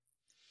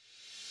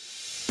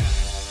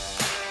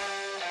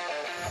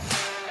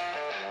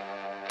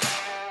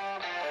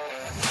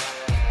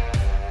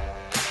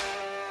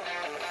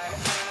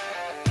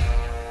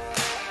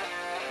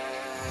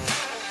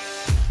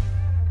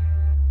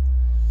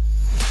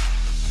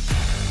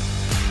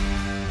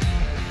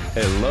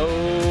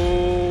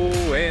Hello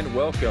and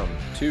welcome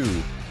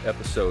to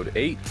episode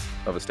 8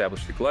 of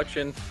Establish the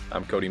Collection.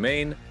 I'm Cody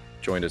Main,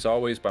 joined as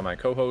always by my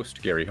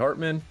co-host Gary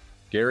Hartman.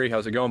 Gary,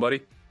 how's it going, buddy?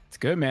 It's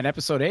good, man.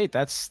 Episode 8.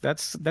 That's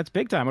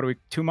big time. What are we?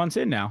 2 months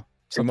in now?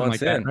 Something 2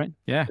 months like in, that, right?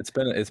 Yeah.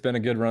 It's been a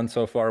good run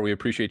so far. We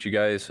appreciate you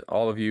guys,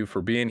 all of you,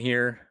 for being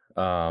here,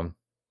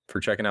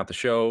 for checking out the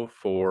show,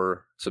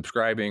 for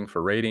subscribing,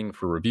 for rating,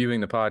 for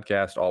reviewing the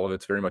podcast. All of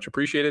it's very much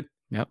appreciated.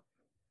 Yep.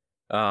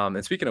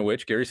 And speaking of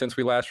which, Gary, since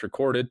we last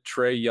recorded,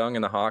 Trae Young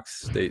and the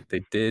Hawks, they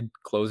did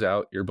close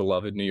out your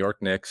beloved New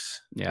York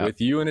Knicks with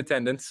you in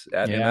attendance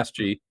at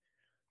MSG.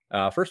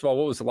 First of all,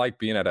 what was it like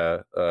being at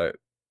a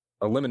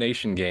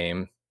elimination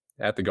game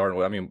at the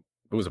Garden? I mean,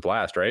 it was a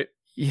blast, right?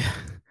 Yeah.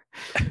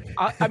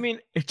 I mean,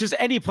 just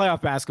any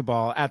playoff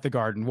basketball at the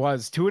Garden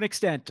was, to an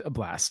extent, a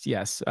blast.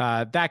 Yes.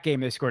 That game,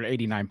 they scored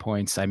 89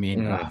 points. I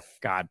mean,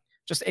 God,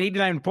 just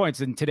 89 points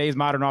in today's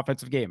modern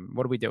offensive game.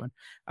 What are we doing?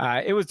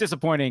 It was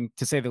disappointing,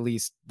 to say the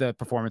least, the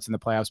performance in the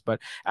playoffs. But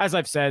as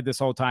I've said this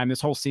whole time,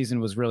 this whole season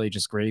was really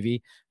just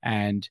gravy.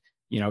 And,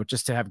 you know,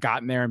 just to have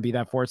gotten there and be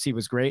that fourth seed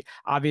was great.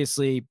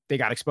 Obviously, they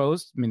got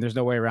exposed. I mean, there's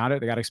no way around it.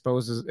 They got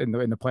exposed in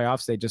the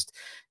playoffs.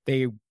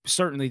 They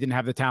certainly didn't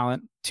have the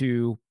talent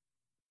to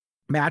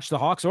match the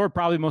Hawks or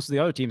probably most of the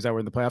other teams that were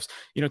in the playoffs.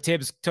 You know,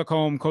 Tibbs took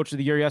home Coach of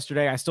the Year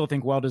yesterday. I still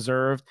think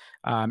well-deserved.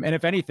 And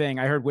if anything,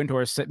 I heard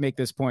Windhorst make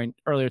this point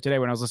earlier today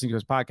when I was listening to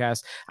his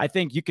podcast. I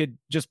think you could,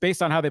 just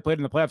based on how they played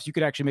in the playoffs, you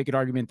could actually make an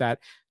argument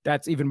that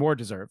that's even more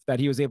deserved, that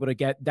he was able to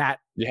get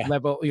that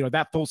level, you know,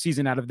 that full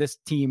season out of this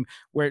team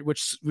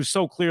which was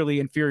so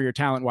clearly inferior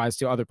talent-wise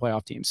to other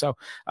playoff teams. So,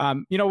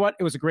 you know what?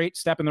 It was a great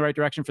step in the right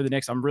direction for the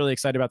Knicks. I'm really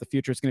excited about the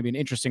future. It's going to be an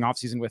interesting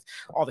offseason with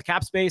all the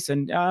cap space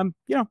and,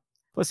 you know,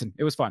 listen,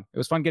 it was fun. It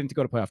was fun getting to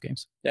go to playoff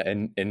games. Yeah,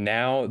 and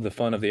now the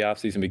fun of the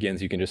offseason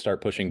begins. You can just start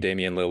pushing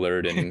Damian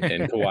Lillard and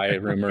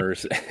Kawhi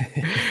rumors.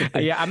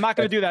 Yeah, I'm not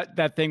going to do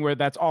that thing where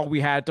that's all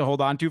we had to hold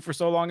on to for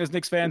so long as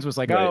Knicks fans was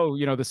like, right. Oh,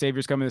 you know, the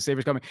savior's coming.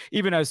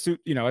 Even as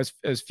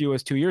few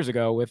as 2 years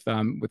ago with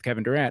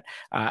Kevin Durant.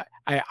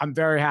 I'm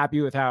very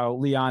happy with how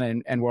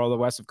Leon and World of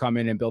West have come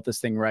in and built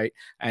this thing right.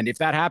 And if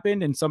that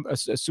happened and a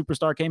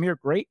superstar came here,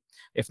 great.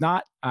 If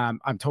not,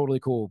 I'm totally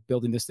cool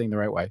building this thing the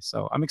right way.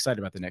 So I'm excited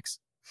about the Knicks.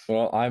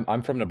 Well,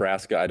 I'm from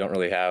Nebraska. I don't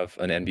really have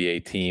an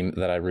NBA team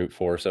that I root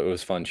for, so it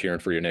was fun cheering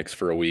for your Knicks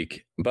for a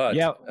week. But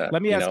yeah,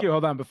 let me ask you.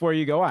 Hold on, before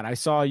you go on. I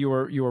saw you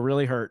were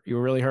really hurt. You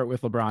were really hurt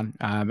with LeBron.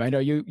 I know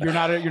you're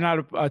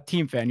not a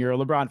team fan. You're a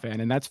LeBron fan,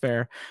 and that's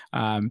fair.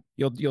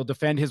 You'll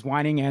defend his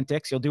whining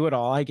antics. You'll do it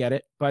all. I get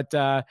it. But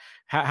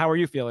how are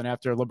you feeling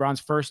after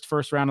LeBron's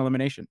first round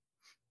elimination?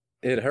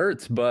 It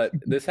hurts, but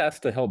this has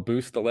to help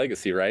boost the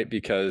legacy, right?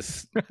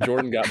 Because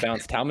Jordan got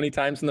bounced how many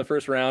times in the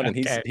first round, and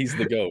he's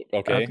the GOAT.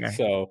 Okay.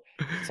 So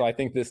I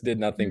think this did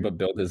nothing but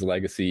build his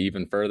legacy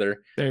even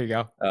further. There you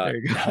go.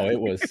 No, it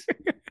was.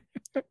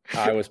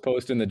 I was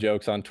posting the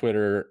jokes on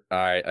Twitter.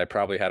 I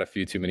probably had a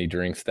few too many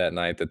drinks that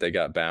night that they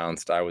got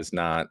bounced. I was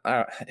not.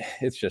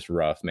 It's just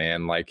rough,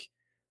 man. Like,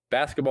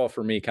 basketball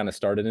for me kind of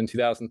started in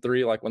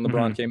 2003, like when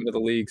LeBron came into the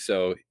league.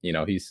 So, you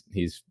know, he's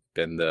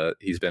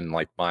been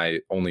like my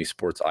only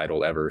sports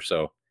idol ever.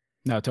 So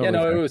no, totally. Yeah,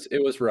 no,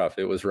 it was rough.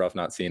 It was rough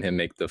not seeing him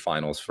make the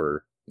finals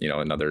for, you know,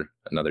 another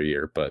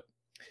year, but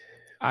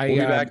we'll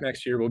be back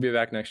next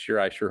year.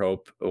 I sure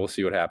hope. We'll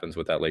see what happens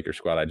with that Lakers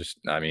squad.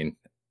 I mean,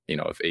 you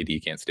know, if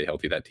AD can't stay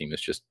healthy, that team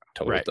is just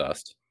total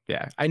dust.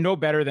 Yeah, I know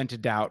better than to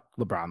doubt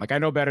LeBron. Like, I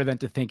know better than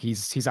to think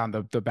he's on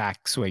the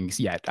back swings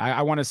yet.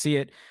 I want to see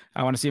it.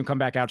 I want to see him come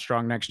back out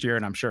strong next year,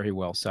 and I'm sure he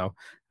will. So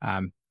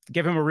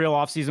give him a real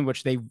offseason,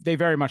 which they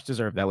very much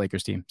deserve, that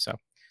Lakers team. So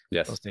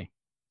yes, we'll see.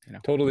 You know.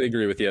 Totally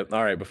agree with you.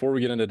 All right, before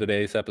we get into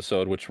today's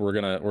episode, which we're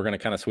gonna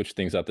kind of switch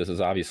things up. This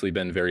has obviously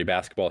been very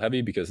basketball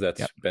heavy because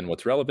that's been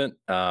what's relevant.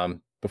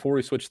 Before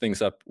we switch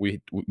things up,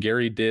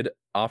 Gary did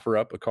offer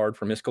up a card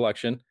from his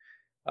collection,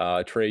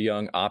 Trae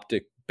Young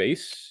Optic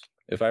Base,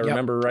 if I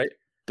remember right.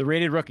 The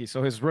rated rookie.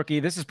 So his rookie,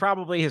 this is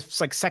probably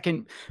his like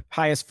second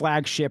highest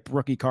flagship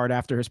rookie card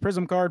after his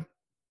Prism card.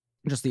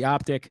 Just the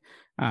Optic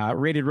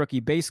rated rookie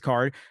base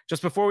card.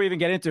 Just before we even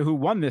get into who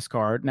won this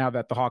card, now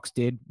that the Hawks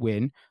did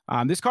win,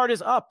 this card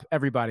is up,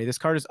 everybody. This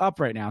card is up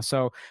right now.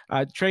 So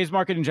Trae's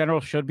market in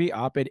general should be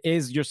up. It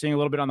is, you're seeing a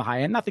little bit on the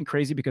high end. Nothing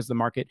crazy because the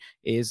market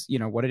is, you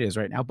know, what it is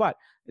right now. But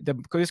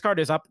this card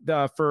is up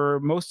for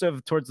most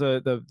of towards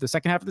the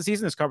second half of the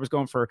season. This card was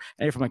going for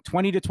anywhere from like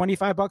 $20 to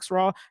 $25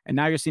 raw. And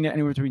now you're seeing it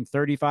anywhere between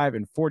 $35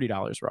 and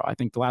 $40 raw. I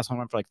think the last one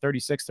went for like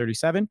 36,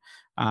 37.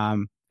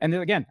 And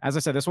then again, as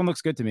I said, this one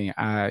looks good to me.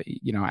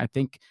 You know, I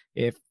think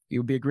if it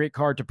would be a great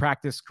card to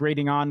practice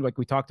grading on, like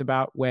we talked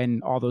about,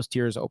 when all those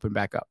tiers open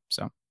back up.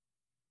 So.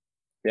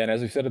 Yeah, and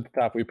as we said at the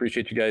top, we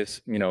appreciate you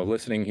guys, you know,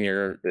 listening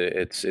here.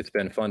 It's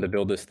been fun to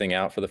build this thing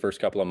out for the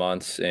first couple of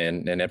months,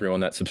 and everyone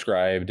that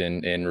subscribed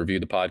and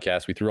reviewed the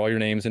podcast. We threw all your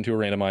names into a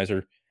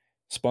randomizer,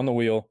 spun the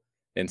wheel,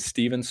 and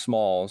Steven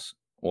Smalls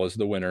was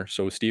the winner.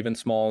 So Steven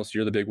Smalls,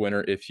 you're the big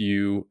winner. If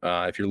you're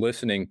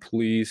listening,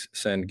 please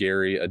send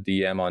Gary a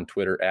DM on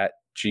Twitter at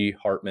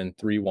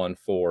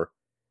ghartman314,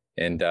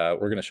 and we're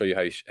going to show you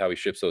how he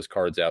ships those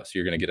cards out. So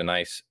you're going to get a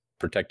nice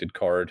protected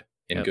card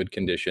in Yep. good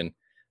condition,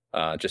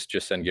 just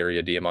send Gary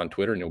a DM on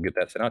Twitter and you'll get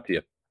that sent out to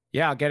you.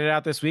 Yeah, I'll get it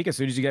out this week as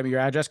soon as you get me your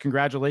address.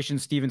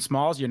 Congratulations, Steven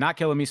Smalls. You're not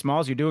killing me,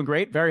 Smalls. You're doing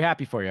great. Very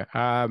happy for you.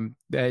 And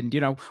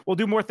we'll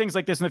do more things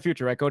like this in the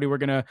future, right, Cody? We're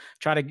gonna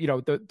try to,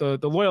 the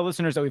loyal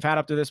listeners that we've had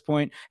up to this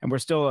point, and we're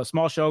still a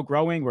small show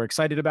growing. We're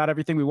excited about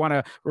everything. We want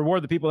to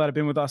reward the people that have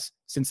been with us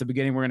since the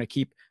beginning. We're gonna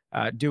keep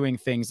doing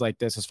things like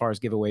this as far as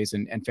giveaways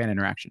and fan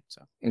interaction.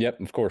 So yep,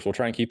 of course, we'll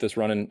try and keep this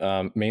running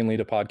mainly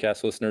to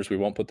podcast listeners. We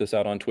won't put this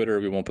out on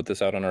Twitter. We won't put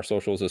this out on our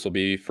socials. This will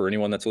be for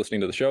anyone that's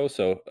listening to the show.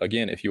 So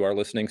again, if you are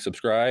listening,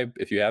 subscribe.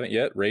 If you haven't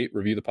yet, rate,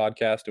 review the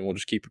podcast, and we'll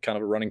just keep kind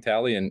of a running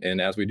tally. And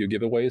as we do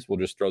giveaways, we'll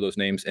just throw those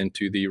names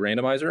into the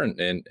randomizer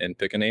and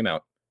pick a name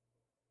out.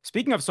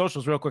 Speaking of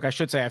socials, real quick, I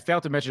should say I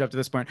failed to mention up to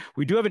this point.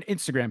 We do have an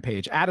Instagram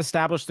page at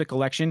Establish the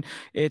Collection.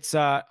 It's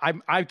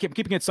I'm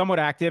keeping it somewhat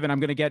active, and I'm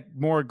going to get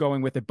more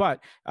going with it. But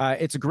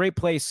it's a great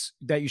place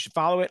that you should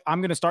follow it. I'm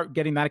going to start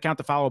getting that account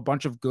to follow a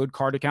bunch of good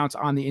card accounts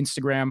on the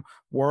Instagram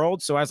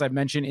world. So as I've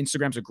mentioned,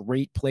 Instagram's a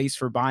great place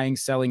for buying,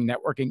 selling,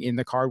 networking in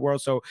the card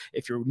world. So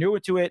if you're new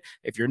to it,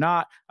 if you're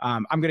not,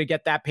 I'm going to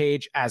get that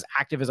page as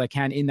active as I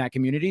can in that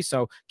community.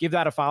 So give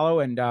that a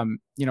follow, and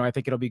I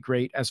think it'll be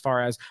great as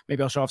far as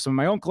maybe I'll show off some of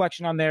my own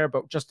collection on there,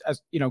 but just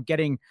as,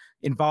 getting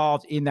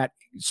involved in that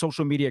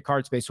social media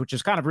card space, which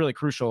is kind of really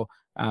crucial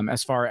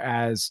as far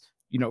as,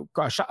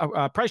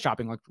 price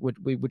shopping, like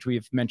which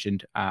we've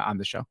mentioned on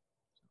the show.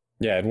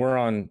 Yeah, and we're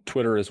on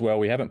Twitter as well.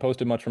 We haven't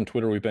posted much from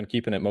Twitter. We've been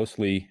keeping it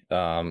mostly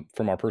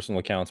from our personal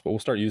accounts, but we'll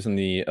start using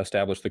the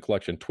Establish the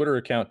Collection Twitter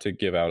account to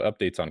give out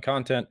updates on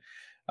content,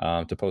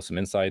 to post some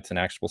insights and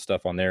actionable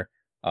stuff on there.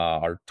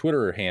 Our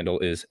Twitter handle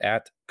is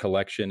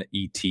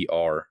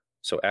 @CollectionETR.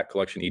 So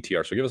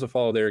 @CollectionETR. So give us a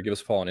follow there. Give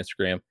us a follow on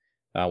Instagram.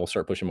 We'll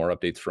start pushing more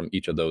updates from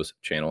each of those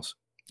channels.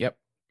 Yep,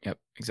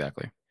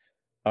 exactly.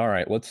 All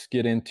right, let's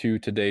get into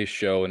today's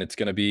show, and it's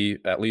going to be,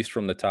 at least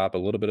from the top, a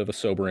little bit of a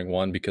sobering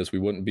one, because we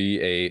wouldn't be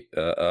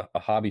a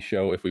hobby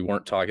show if we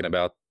weren't talking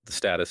about the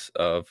status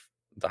of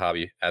the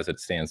hobby as it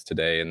stands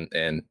today.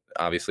 And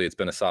obviously, it's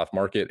been a soft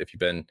market. If you've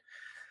been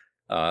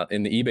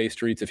in the eBay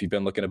streets, if you've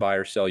been looking to buy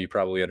or sell, you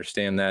probably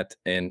understand that.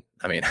 And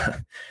I mean,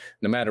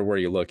 no matter where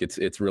you look,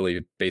 it's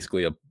really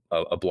basically a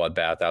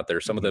bloodbath out there.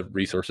 Some of the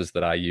resources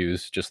that I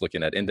use, just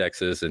looking at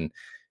indexes and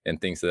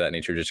things of that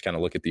nature, just kind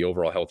of look at the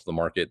overall health of the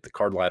market. The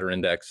Card Ladder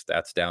Index,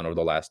 that's down over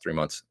the last 3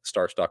 months.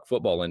 Star Stock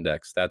Football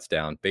Index, that's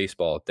down.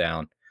 Baseball,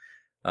 down.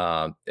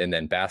 And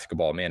then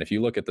basketball, man, if you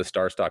look at the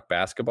Star Stock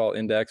Basketball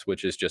Index,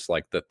 which is just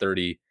like the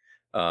 30,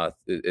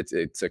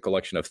 it's a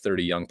collection of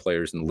 30 young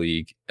players in the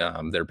league,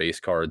 their base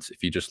cards.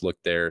 If you just look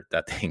there,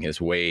 that thing is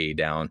way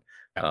down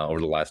over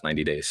the last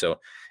 90 days. So,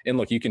 and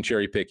look, you can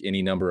cherry pick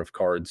any number of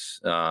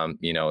cards,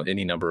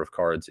 any number of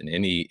cards in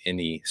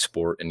any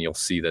sport, and you'll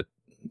see that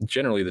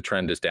generally the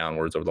trend is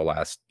downwards over the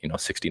last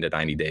 60 to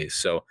 90 days.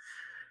 So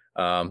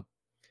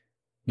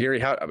Gary,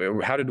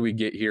 how did we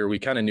get here? We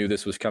kind of knew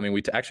this was coming.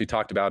 We actually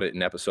talked about it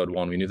in episode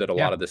 1. We knew that a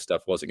lot of this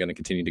stuff wasn't going to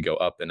continue to go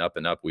up and up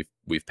and up.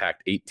 We've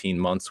packed 18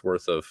 months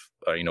worth of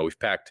we've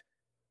packed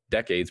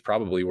decades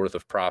probably worth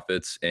of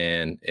profits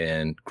and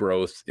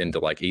growth into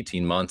like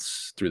 18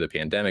 months through the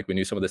pandemic. We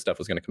knew some of this stuff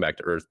was going to come back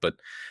to earth, but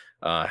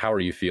how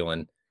are you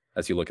feeling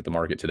as you look at the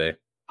market today?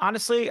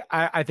 Honestly,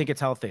 I think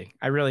it's healthy.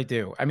 I really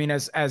do. I mean,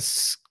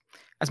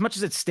 as much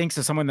as it stinks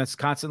as someone that's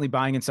constantly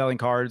buying and selling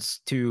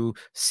cards to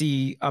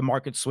see a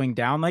market swing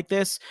down like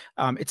this,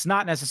 it's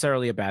not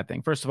necessarily a bad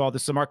thing. First of all,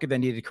 this is a market that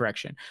needed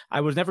correction.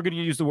 I was never going to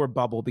use the word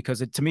bubble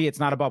because to me, it's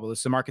not a bubble.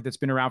 It's a market that's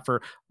been around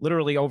for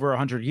literally over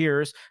 100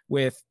 years,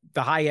 with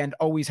the high end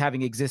always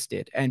having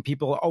existed and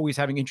people always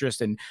having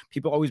interest and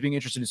people always being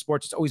interested in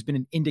sports. It's always been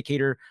an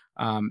indicator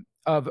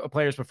of a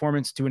player's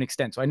performance to an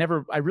extent. So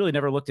I really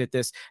never looked at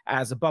this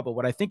as a bubble.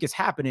 What I think is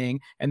happening,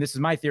 and this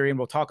is my theory, and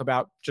we'll talk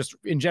about just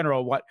in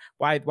general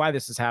why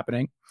this is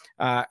happening,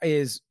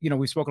 is,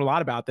 we've spoken a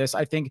lot about this.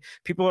 I think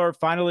people are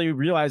finally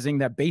realizing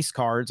that base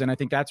cards, and I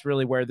think that's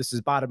really where this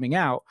is bottoming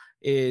out,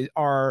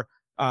 are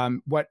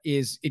what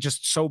is it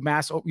just so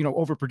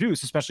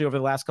overproduced, especially over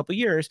the last couple of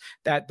years,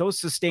 that those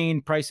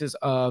sustained prices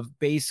of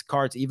base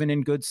cards, even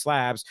in good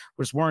slabs,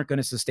 just weren't going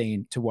to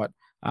sustain to what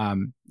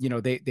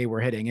they were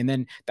hitting. And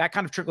then that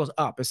kind of trickles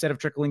up instead of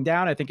trickling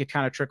down. I think it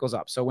kind of trickles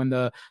up. So when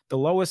the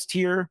lowest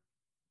tier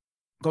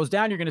goes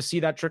down, you're going to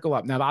see that trickle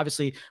up. Now,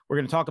 obviously, we're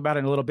going to talk about it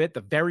in a little bit.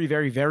 The very,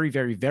 very, very,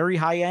 very, very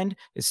high end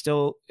is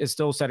still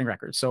setting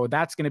records. So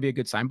that's going to be a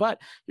good sign, but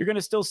you're going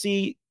to still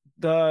see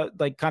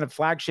the kind of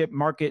flagship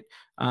market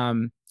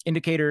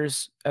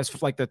indicators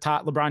as like the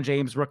top LeBron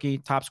James rookie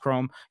Topps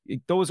Chrome.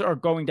 Those are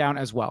going down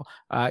as well.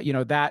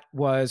 That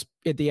was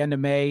at the end of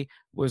May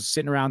was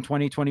sitting around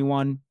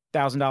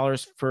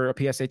 $21,000 for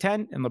a PSA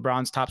 10 and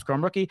LeBron's Topps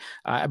Chrome rookie.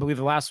 I believe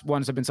the last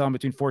ones have been selling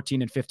between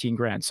 14 and 15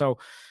 grand. So,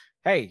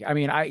 hey, I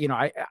mean,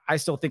 I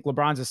still think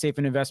LeBron's as safe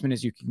an investment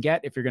as you can get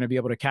if you're going to be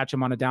able to catch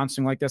him on a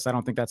downswing like this. I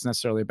don't think that's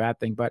necessarily a bad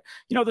thing, but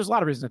there's a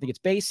lot of reasons. I think it's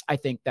base. I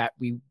think that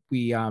we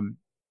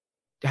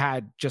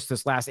had just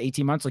this last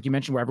 18 months, like you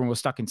mentioned, where everyone was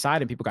stuck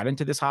inside and people got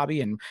into this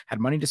hobby and had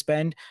money to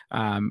spend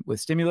with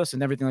stimulus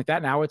and everything like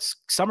that. Now it's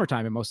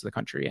summertime in most of the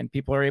country and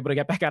people are able to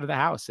get back out of the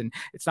house and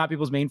it's not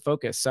people's main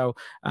focus. So,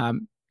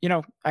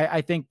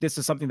 I think this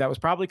is something that was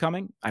probably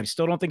coming. I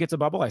still don't think it's a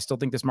bubble. I still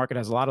think this market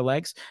has a lot of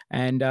legs.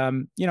 And,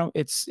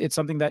 it's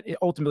something that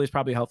ultimately is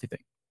probably a healthy thing.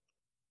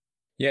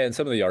 Yeah, and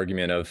some of the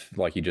argument of,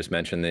 like you just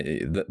mentioned,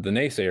 the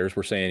naysayers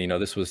were saying,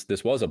 this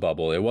was a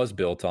bubble. It was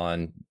built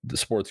on the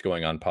sports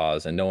going on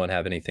pause, and no one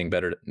had anything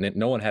better.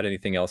 No one had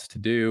anything else to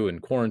do,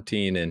 and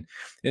quarantine, and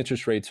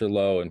interest rates are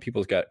low, and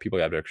people got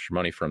extra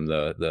money from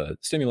the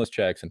stimulus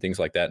checks and things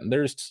like that. And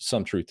there's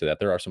some truth to that.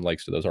 There are some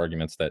legs to those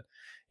arguments that,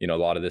 a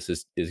lot of this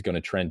is going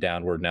to trend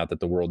downward now that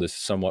the world is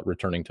somewhat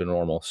returning to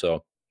normal.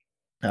 So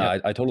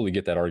I totally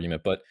get that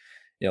argument, but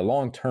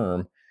long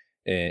term.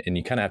 And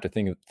you kind of have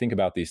to think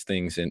about these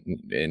things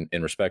in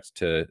respect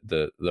to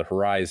the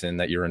horizon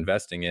that you're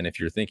investing in. If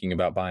you're thinking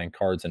about buying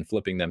cards and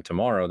flipping them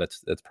tomorrow,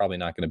 that's probably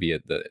not going to be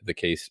the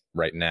case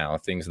right now.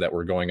 Things that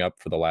were going up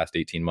for the last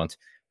 18 months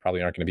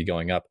probably aren't going to be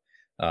going up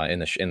in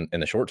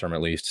the short term,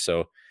 at least.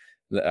 So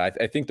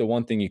I think the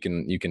one thing you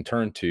can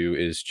turn to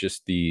is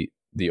just the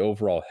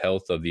overall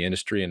health of the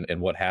industry,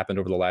 and what happened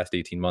over the last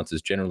 18 months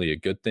is generally a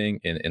good thing,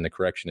 and the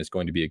correction is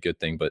going to be a good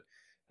thing. But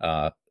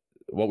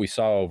what we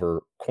saw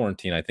over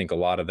quarantine, I think a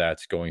lot of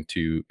that's going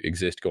to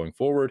exist going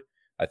forward.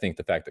 I think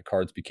the fact that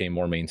cards became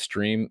more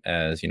mainstream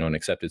as, an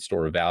accepted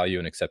store of value,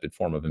 an accepted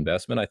form of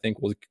investment, I think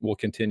will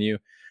continue.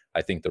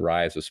 I think the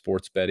rise of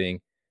sports betting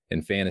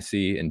and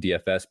fantasy and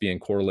DFS being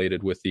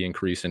correlated with the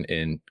increase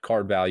in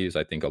card values,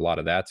 I think a lot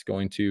of that's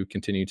going to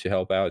continue to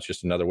help out. It's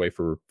just another way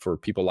for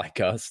people like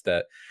us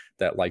that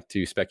like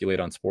to speculate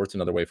on sports,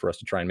 another way for us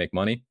to try and make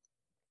money.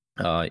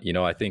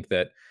 I think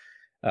that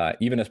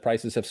even as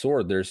prices have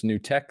soared, there's new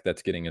tech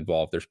that's getting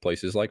involved. There's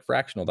places like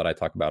Fractional that I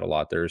talk about a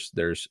lot. There's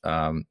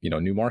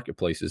new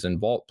marketplaces and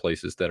vault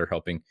places that are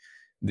helping.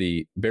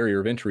 The barrier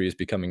of entry is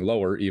becoming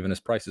lower even as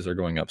prices are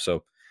going up.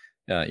 So,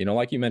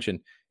 like you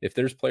mentioned, if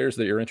there's players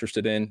that you're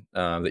interested in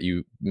that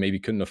you maybe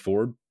couldn't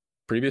afford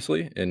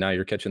previously, and now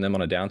you're catching them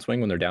on a downswing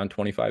when they're down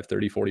 25,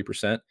 30,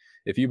 40%,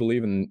 if you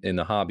believe in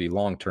the hobby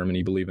long term and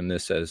you believe in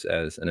this as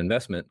an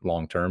investment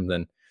long term,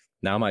 then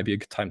now might be a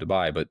good time to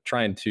buy. But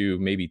trying to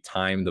maybe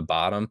time the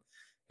bottom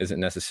isn't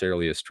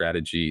necessarily a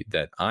strategy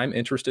that I'm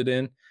interested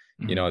in.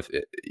 Mm-hmm.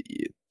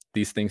 If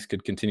these things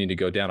could continue to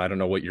go down, I don't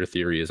know what your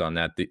theory is on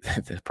that. The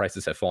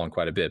prices have fallen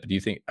quite a bit, but do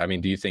you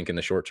think in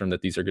the short term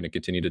that these are going to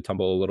continue to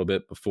tumble a little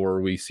bit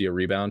before we see a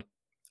rebound?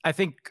 I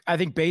think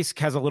base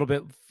has a little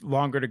bit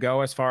longer to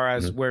go as far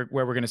as where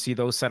we're going to see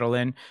those settle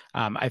in.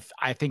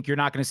 I think you're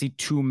not going to see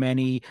too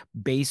many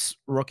base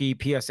rookie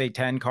PSA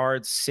 10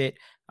 cards sit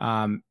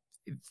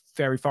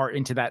very far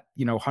into that,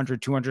 $100,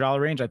 $200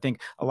 range. I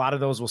think a lot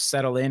of those will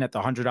settle in at the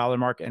 $100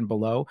 mark and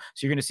below.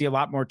 So you're going to see a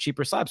lot more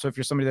cheaper slabs. So if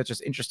you're somebody that's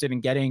just interested in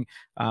getting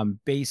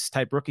base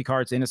type rookie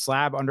cards in a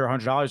slab under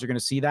 $100, you're going to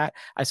see that.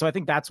 So I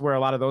think that's where a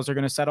lot of those are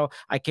going to settle.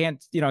 I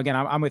can't, again,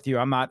 I'm with you.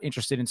 I'm not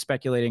interested in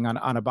speculating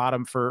on a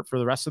bottom for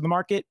the rest of the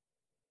market.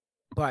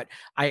 But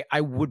I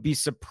would be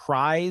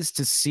surprised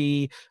to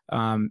see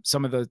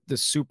some of the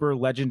super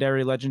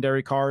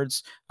legendary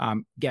cards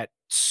get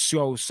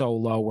so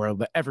low where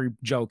every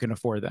Joe can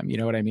afford them. You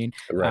know what I mean?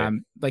 Right.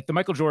 Like the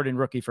Michael Jordan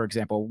rookie, for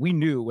example, we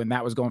knew when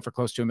that was going for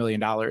close to $1 million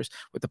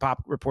with the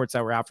pop reports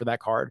that were out for that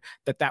card,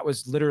 that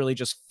was literally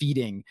just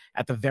feeding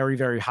at the very,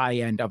 very high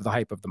end of the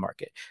hype of the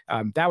market.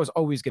 That was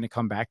always going to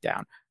come back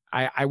down.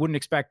 I wouldn't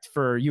expect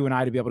for you and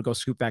I to be able to go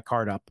scoop that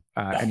card up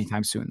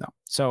anytime soon, though.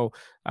 So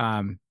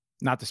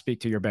not to speak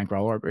to your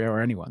bankroll or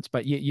anyone's,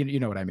 but you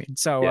know what I mean?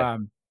 So yeah.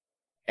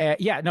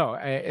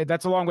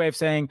 That's a long way of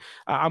saying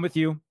I'm with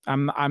you.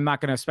 I'm not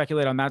going to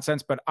speculate on that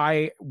sense, but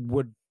I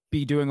would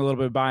be doing a little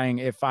bit of buying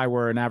if I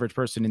were an average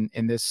person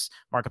in this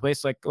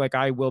marketplace, like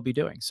I will be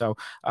doing. So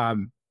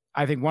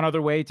I think one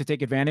other way to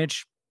take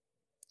advantage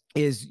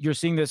is you're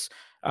seeing this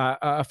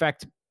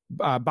affect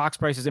box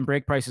prices and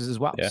break prices as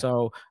well. Yeah.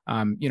 So,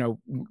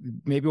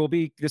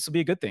 maybe this will be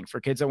a good thing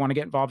for kids that want to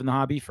get involved in the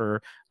hobby, for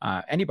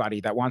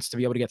anybody that wants to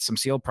be able to get some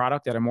sealed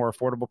product at a more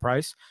affordable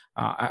price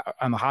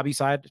on the hobby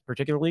side,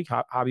 particularly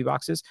hobby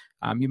boxes.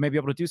 You may be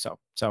able to do so.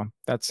 So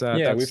that's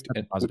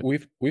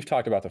we've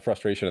talked about the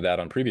frustration of that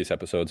on previous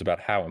episodes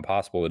about how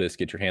impossible it is to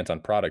get your hands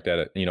on product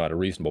at a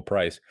reasonable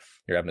price.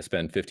 You're having to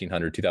spend $1,500,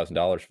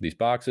 $2,000 for these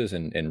boxes,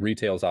 and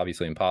retail is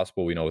obviously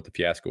impossible. We know with the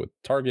fiasco with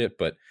Target,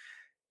 but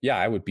yeah,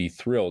 I would be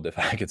thrilled if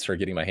I could start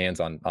getting my hands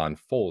on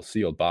full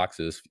sealed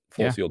boxes,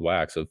 sealed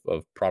wax of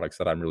products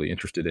that I'm really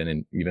interested in,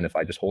 and even if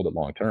I just hold it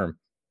long term.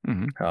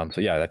 Mm-hmm.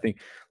 So yeah, I think,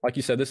 like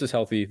you said, this is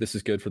healthy. This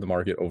is good for the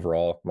market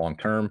overall, long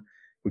term.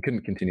 We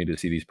couldn't continue to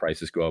see these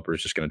prices go up, or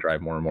it's just going to drive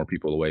more and more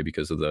people away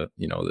because of the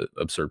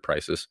absurd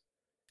prices.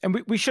 And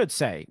we should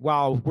say,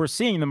 while we're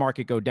seeing the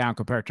market go down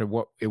compared to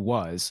what it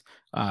was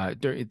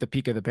during the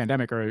peak of the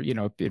pandemic, or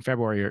in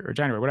February or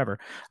January, whatever.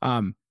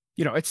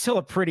 it's still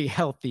a pretty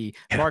healthy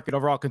market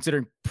overall,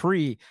 considering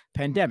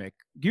pre-pandemic.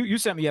 You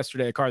sent me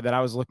yesterday a card that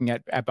I was looking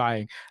at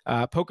buying.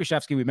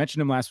 Pokashevsky, we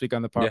mentioned him last week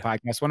on the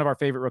podcast, one of our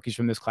favorite rookies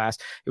from this class.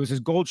 It was his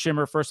Gold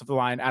Shimmer, first of the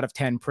line, out of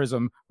 10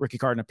 Prism rookie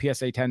card in a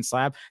PSA 10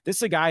 slab. This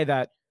is a guy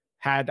that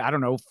had, I don't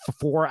know,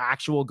 4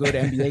 actual good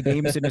NBA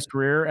games in his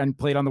career and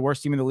played on the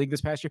worst team in the league this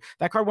past year.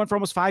 That card went for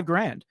almost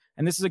 $5,000.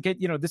 And this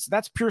is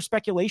that's pure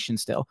speculation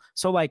still.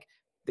 So like,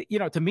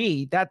 to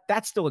me,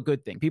 that's still a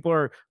good thing. People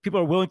are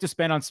willing to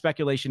spend on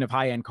speculation of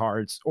high-end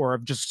cards or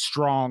of just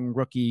strong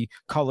rookie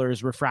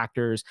colors,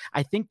 refractors.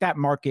 I think that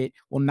market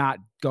will not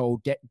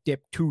go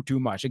dip too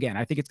much. Again,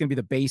 I think it's going to be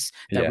the base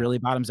that really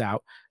bottoms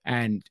out.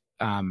 And,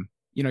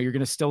 you're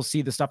going to still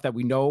see the stuff that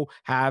we know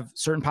have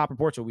certain pop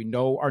reports, or we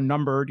know are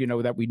numbered,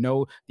 that we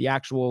know the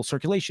actual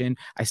circulation.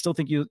 I still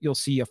think you'll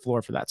see a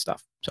floor for that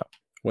stuff. So.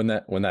 When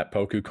that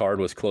Poku card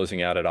was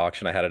closing out at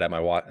auction, I had it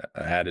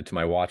added to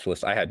my watch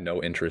list. I had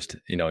no interest,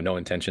 no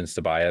intentions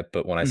to buy it.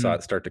 But when I saw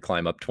it start to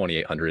climb up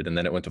 2,800, and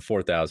then it went to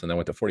 4,000, then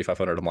went to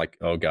 4,500, I'm like,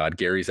 oh God,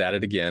 Gary's at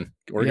it again.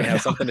 We're gonna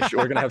have something to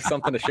we're gonna have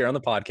something to share on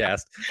the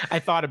podcast. I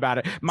thought about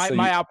it.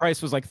 My out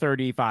price was like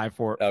 35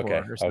 for it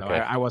or so. Okay.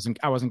 I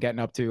wasn't getting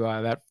up to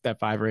that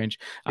 5 range.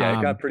 Yeah,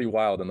 it got pretty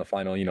wild in the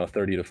final,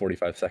 30 to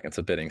 45 seconds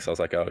of bidding. So I was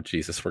like, oh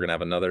Jesus, we're gonna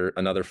have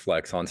another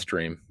flex on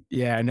stream.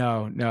 Yeah,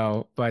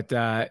 no, but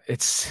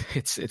it's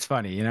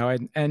funny,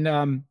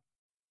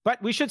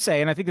 but we should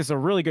say, and I think this is a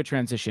really good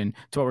transition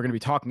to what we're going to be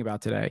talking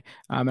about today.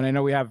 And I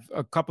know we have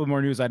a couple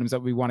more news items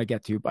that we want to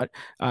get to, but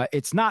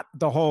it's not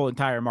the whole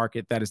entire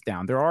market that is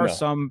down. There are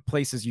some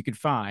places you could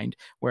find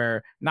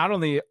where not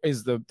only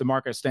is the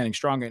market standing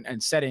strong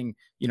and setting,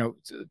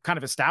 kind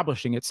of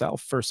establishing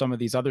itself for some of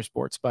these other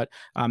sports, but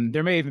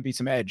there may even be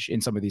some edge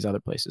in some of these other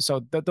places.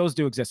 So those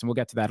do exist, and we'll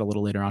get to that a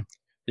little later on.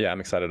 Yeah,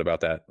 I'm excited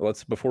about that.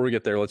 Before we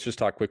get there, let's just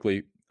talk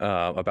quickly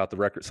about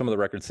some of the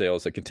record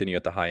sales that continue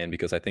at the high end,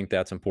 because I think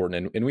that's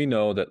important. And we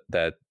know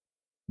that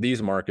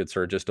these markets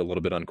are just a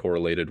little bit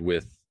uncorrelated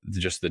with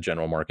just the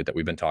general market that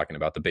we've been talking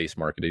about, the base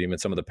market, and even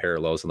some of the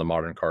parallels and the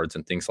modern cards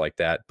and things like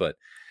that. But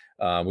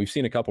we've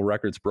seen a couple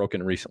records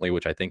broken recently,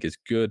 which I think is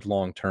good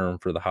long term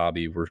for the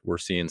hobby. We're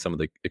seeing some of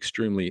the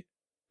extremely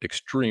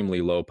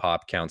low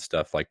pop count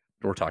stuff, like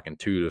we're talking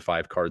 2 to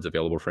 5 cards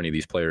available for any of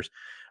these players.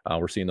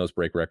 We're seeing those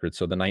break records.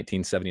 So the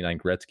 1979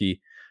 Gretzky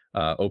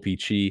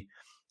OPC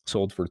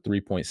sold for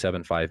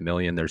 $3.75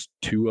 million. There's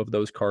 2 of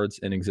those cards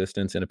in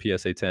existence in a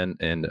PSA 10,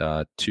 and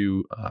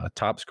 2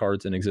 Topps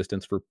cards in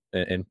existence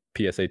in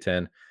PSA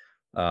 10.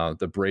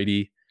 The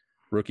Brady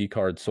rookie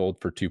card sold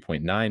for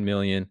 $2.9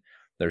 million.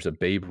 There's a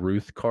Babe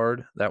Ruth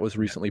card that was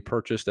recently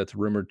purchased that's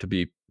rumored to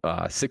be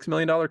a $6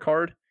 million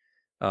card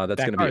that's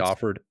going to be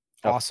offered.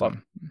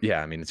 Awesome.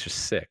 Yeah, I mean, it's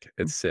just sick.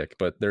 It's sick.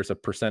 But there's a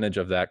percentage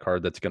of that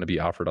card that's going to be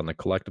offered on the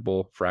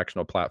collectible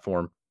fractional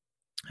platform.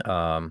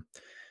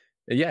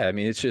 Yeah, I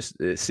mean, it's just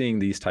seeing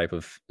these type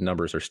of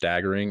numbers are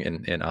staggering,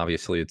 and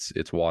obviously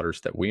it's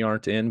waters that we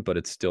aren't in, but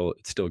it's still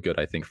good,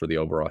 I think, for the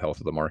overall health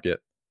of the market.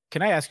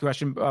 Can I ask you a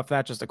question off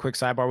that? Just a quick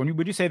sidebar.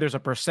 When you say there's a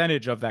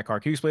percentage of that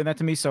card, can you explain that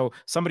to me? So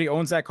somebody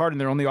owns that card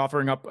and they're only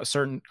offering up a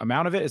certain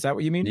amount of it. Is that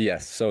what you mean?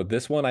 Yes. So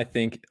this one, I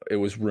think it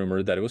was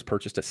rumored that it was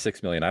purchased at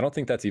 $6 million. I don't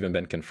think that's even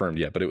been confirmed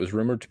yet, but it was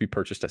rumored to be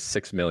purchased at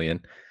 $6 million.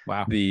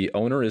 Wow. The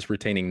owner is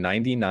retaining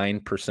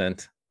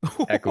 99%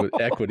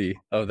 equity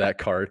of that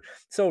card.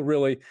 So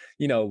really,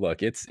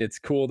 look, it's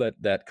cool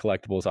that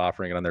Collectible is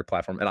offering it on their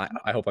platform. And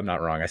I hope I'm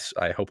not wrong.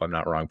 I hope I'm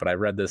not wrong, but I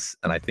read this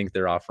and I think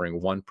they're offering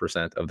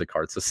 1% of the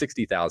card. So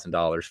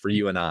 $60,000 for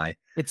you and I.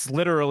 It's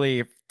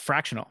literally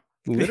fractional.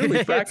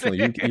 Literally fractional.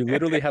 You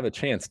literally have a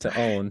chance to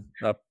own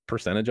a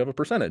percentage of a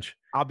percentage.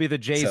 I'll be the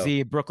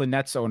Jay-Z Brooklyn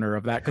Nets owner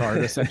of that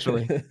card,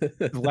 essentially.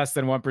 Less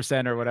than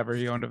 1% or whatever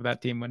he owned of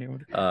that team when he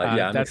owned.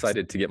 Yeah, I'm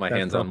excited to get my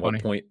hands on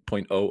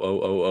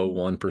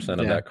 0.00001%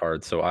 of that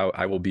card. So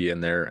I will be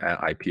in there at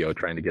IPO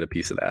trying to get a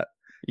piece of that.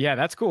 Yeah,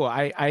 that's cool.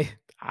 I see.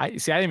 I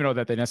didn't even know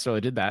that they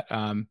necessarily did that.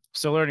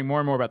 Still learning more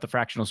and more about the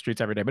fractional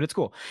streets every day, but it's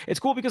cool. It's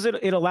cool because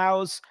it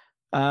allows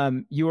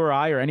you or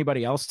I or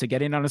anybody else to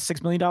get in on a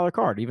 $6 million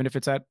card, even if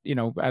it's at,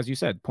 as you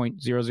said,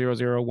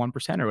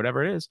 0.0001% or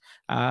whatever it is.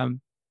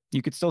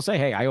 You could still say,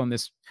 hey, I own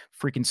this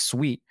freaking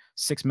sweet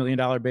 $6 million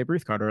Babe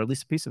Ruth card, or at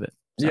least a piece of it.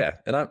 So. Yeah.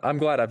 And I'm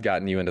glad I've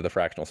gotten you into the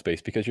fractional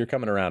space, because you're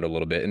coming around a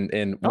little bit.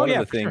 And one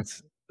of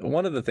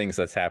the things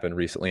that's happened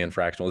recently in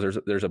fractionals,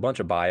 there's a bunch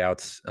of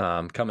buyouts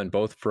coming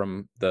both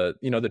from the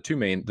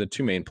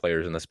two main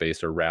players in the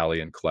space are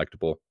Rally and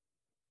Collectible.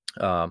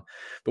 But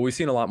we've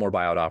seen a lot more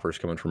buyout offers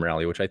coming from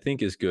Rally, which I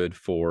think is good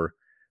for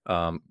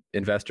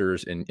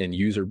investors and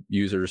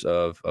users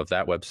of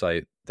that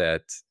website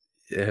that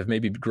have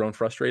maybe grown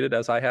frustrated,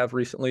 as I have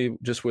recently,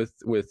 just with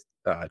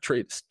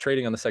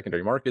trading on the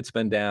secondary market's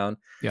been down.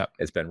 Yeah,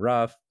 it's been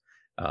rough.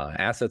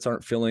 Assets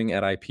aren't filling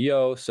at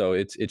IPO, so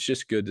it's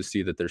just good to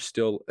see that there's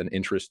still an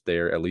interest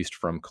there, at least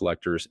from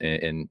collectors,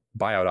 and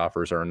buyout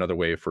offers are another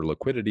way for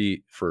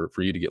liquidity, for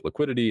you to get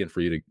liquidity and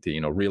for you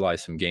to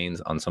realize some gains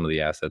on some of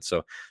the assets.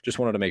 So just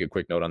wanted to make a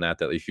quick note on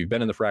that if you've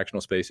been in the fractional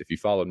space, if you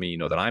followed me, you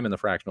know that I'm in the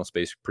fractional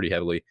space pretty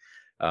heavily.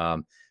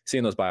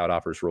 Seeing those buyout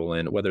offers roll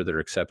in, whether they're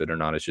accepted or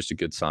not, is just a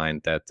good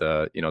sign that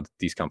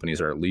these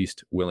companies are at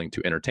least willing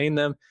to entertain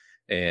them,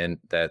 and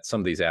that some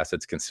of these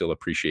assets can still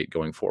appreciate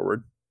going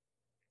forward.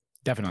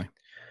 Definitely.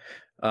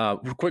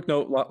 Quick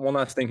note, one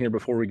last thing here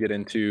before we get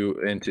into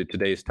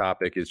today's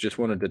topic is just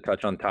wanted to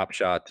touch on Top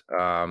Shot.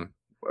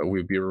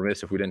 We'd be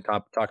remiss if we didn't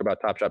talk about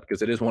Top Shot,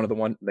 because it is one of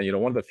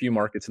the few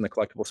markets in the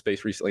collectible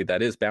space recently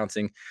that is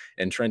bouncing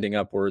and trending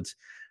upwards.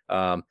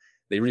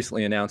 They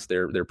recently announced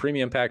their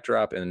premium pack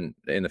drop, and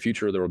in the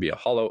future there will be a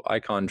holo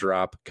icon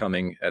drop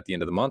coming at the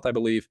end of the month, I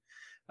believe.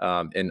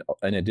 And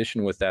in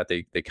addition with that,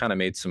 they kind of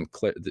made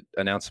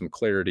announced some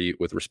clarity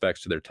with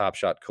respects to their Top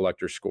Shot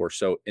collector score.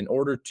 So in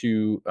order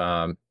to,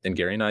 and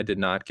Gary and I did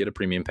not get a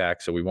premium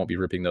pack, so we won't be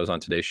ripping those on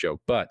today's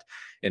show. But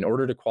in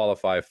order to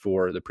qualify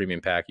for the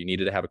premium pack, you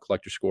needed to have a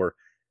collector score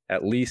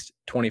at least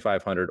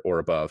 2,500 or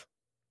above.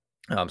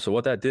 So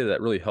what that did,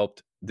 that really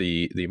helped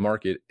the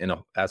market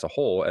as a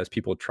whole, as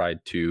people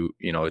tried to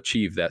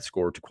achieve that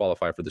score to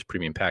qualify for this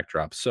premium pack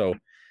drop. So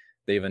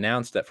they've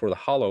announced that for the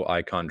holo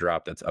icon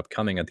drop that's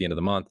upcoming at the end of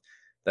the month,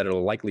 that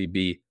it'll likely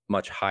be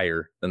much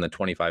higher than the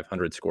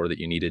 2,500 score that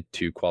you needed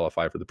to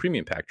qualify for the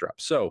premium pack drop.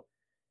 So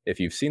if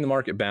you've seen the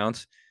market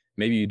bounce,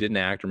 maybe you didn't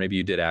act or maybe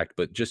you did act,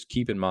 but just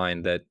keep in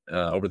mind that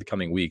over the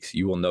coming weeks,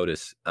 you will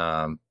notice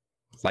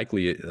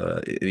likely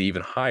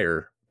even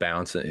higher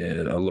bounce, a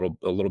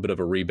little bit of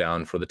a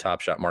rebound for the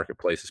Top Shot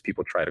marketplace as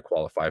people try to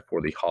qualify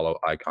for the holo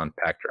icon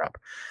pack drop.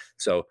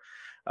 So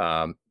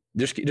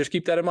just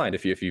keep that in mind.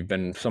 If you've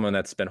been someone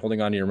that's been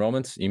holding on to your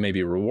moments, you may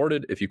be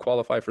rewarded if you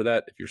qualify for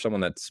that. If you're someone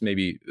that's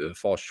maybe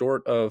falls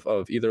short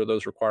of either of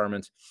those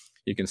requirements,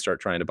 you can start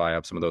trying to buy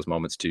up some of those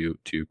moments to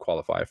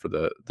qualify for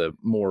the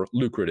more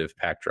lucrative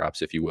pack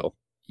drops, if you will.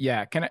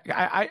 Yeah,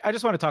 I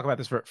just want to talk about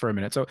this for a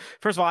minute. So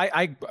first of all,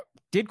 I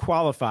did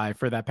qualify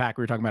for that pack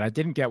we were talking about. I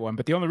didn't get one,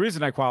 but the only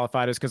reason I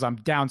qualified is because I'm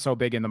down so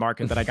big in the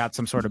market that I got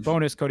some sort of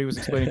bonus. Cody was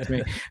explaining to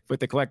me with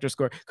the collector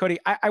score. Cody,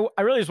 I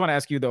really just want to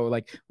ask you though,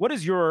 like, what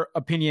is your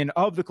opinion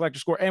of the collector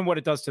score and what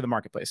it does to the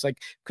marketplace? Like,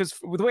 because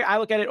the way I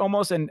look at it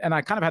almost, and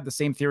I kind of had the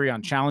same theory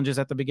on challenges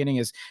at the beginning,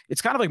 is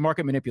it's kind of like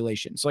market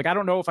manipulation. So like, I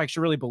don't know if I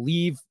should really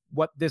believe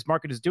what this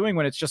market is doing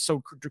when it's just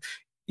so,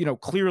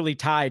 clearly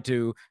tied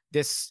to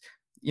this,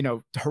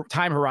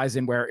 time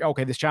horizon where,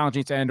 okay, this challenge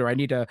needs to end, or I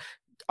need to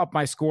up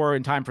my score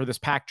in time for this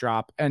pack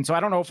drop. And so I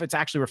don't know if it's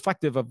actually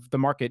reflective of the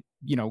market,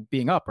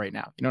 being up right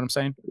now. You know what I'm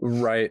saying?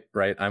 Right.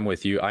 I'm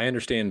with you. I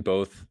understand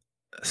both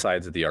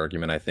sides of the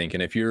argument, I think.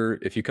 And if you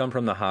come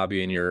from the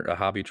hobby and you're a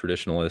hobby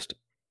traditionalist,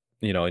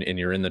 and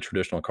you're in the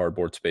traditional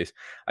cardboard space,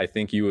 I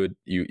think you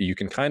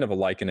can kind of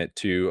liken it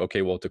to,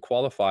 okay, well, to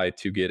qualify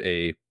to get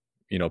a,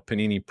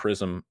 Panini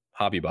Prism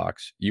hobby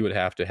box, you would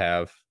have to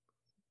have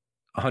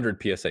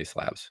 100 PSA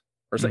slabs.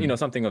 Or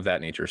something of that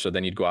nature. So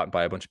then you'd go out and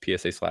buy a bunch of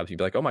PSA slabs. You'd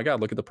be like, oh my God,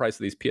 look at the price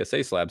of these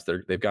PSA slabs.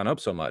 They've gone up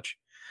so much.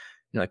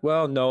 And you're like,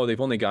 well, no, they've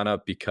only gone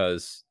up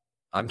because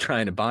I'm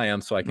trying to buy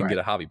them so I can get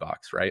a hobby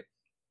box, right?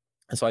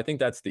 And so I think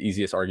that's the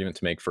easiest argument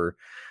to make for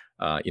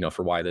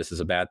why this is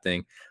a bad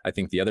thing. I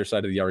think the other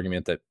side of the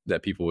argument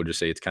that people would just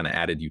say it's kind of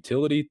added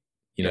utility.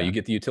 You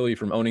get the utility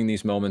from owning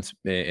these moments,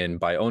 and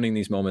by owning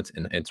these moments,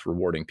 and it's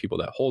rewarding people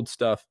that hold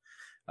stuff.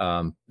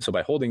 So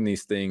by holding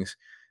these things,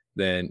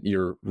 then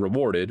you're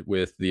rewarded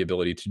with the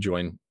ability to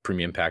join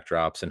premium pack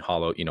drops and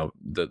holo,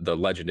 the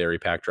legendary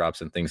pack drops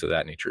and things of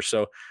that nature.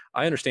 So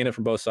I understand it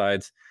from both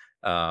sides.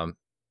 I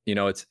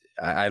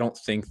don't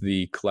think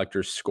the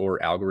collector's score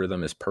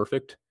algorithm is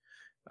perfect.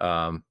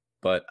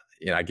 But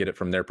I get it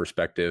from their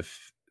perspective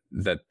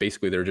that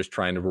basically they're just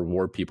trying to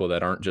reward people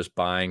that aren't just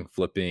buying,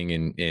 flipping,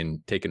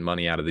 and taking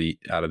money out of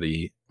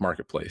the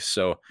marketplace.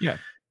 So yeah.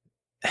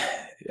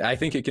 I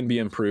think it can be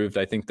improved.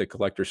 I think the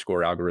collector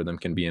score algorithm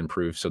can be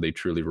improved so they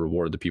truly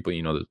reward the people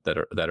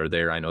that are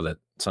there. I know that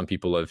some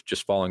people have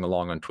just following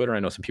along on Twitter. I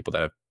know some people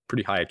that have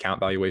pretty high account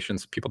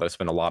valuations, people that have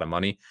spent a lot of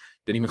money,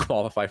 didn't even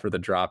qualify for the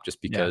drop just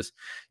because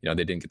they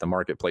didn't get the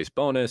marketplace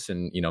bonus,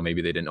 and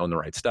maybe they didn't own the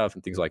right stuff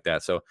and things like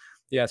that. So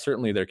yeah,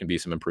 certainly there can be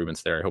some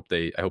improvements there. I hope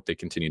they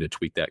continue to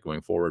tweak that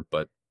going forward.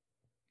 But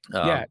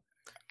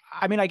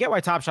I mean, I get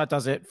why Top Shot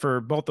does it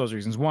for both those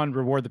reasons. One,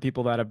 reward the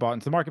people that have bought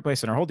into the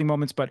marketplace and are holding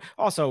moments, but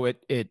also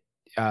it's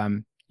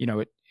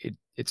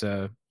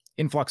a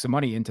influx of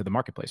money into the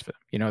marketplace for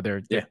them.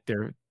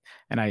 They're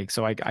and I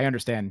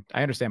understand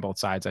both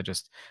sides.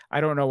 I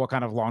don't know what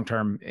kind of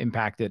long-term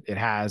impact it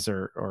has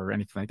or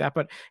anything like that,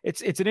 but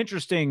it's an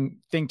interesting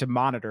thing to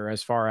monitor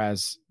as far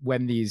as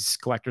when these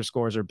collector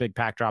scores or big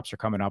pack drops are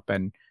coming up,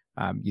 and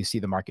you see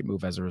the market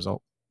move as a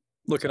result.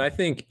 Look, and I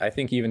think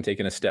even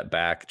taking a step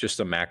back, just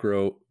a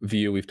macro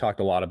view, we've talked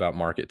a lot about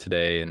market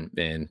today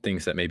and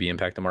things that maybe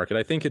impact the market.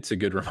 I think it's a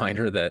good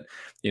reminder that,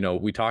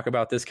 we talk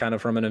about this kind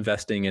of from an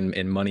investing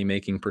and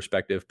money-making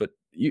perspective, but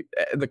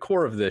the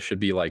core of this should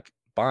be like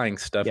buying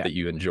stuff that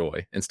you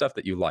enjoy and stuff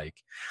that you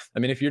like. I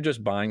mean, if you're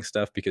just buying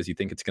stuff because you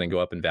think it's going to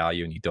go up in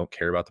value and you don't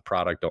care about the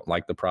product, don't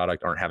like the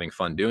product, aren't having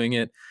fun doing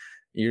it,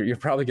 you're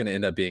probably going to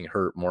end up being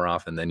hurt more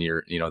often than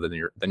you're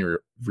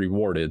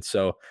rewarded.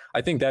 So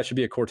I think that should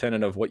be a core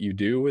tenet of what you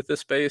do with this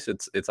space.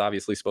 It's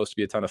obviously supposed to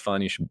be a ton of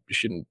fun. You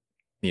shouldn't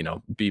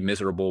be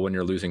miserable when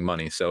you're losing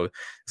money. So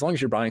as long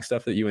as you're buying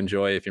stuff that you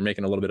enjoy, if you're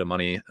making a little bit of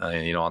money,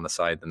 on the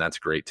side, then that's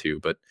great too.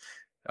 But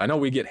I know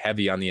we get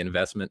heavy on the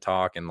investment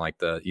talk and like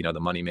the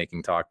money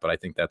making talk, but I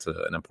think that's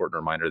an important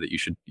reminder that you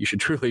should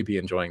truly be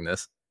enjoying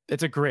this.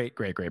 It's a great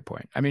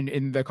point. I mean,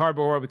 in the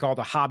cardboard world, we call it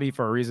a hobby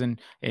for a reason,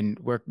 and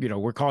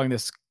we're calling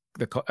this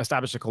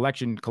establish a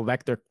collection.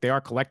 They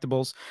are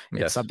collectibles.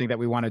 It's something that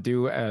we want to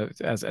do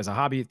as a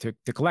hobby to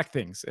collect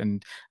things,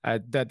 and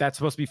that's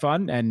supposed to be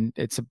fun, and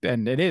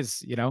it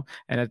is,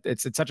 and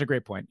it's such a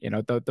great point.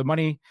 The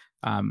money.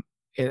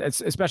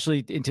 It's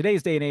especially in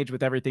today's day and age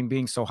with everything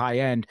being so high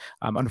end.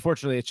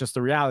 Unfortunately, it's just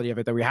the reality of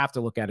it that we have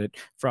to look at it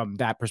from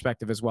that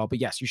perspective as well. But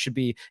yes, you should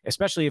be,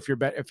 especially if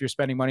you're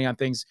spending money on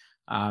things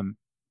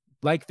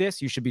like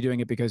this, you should be doing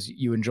it because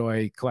you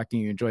enjoy collecting,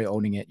 you enjoy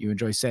owning it, you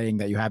enjoy saying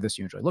that you have this,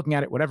 you enjoy looking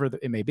at it, whatever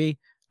it may be.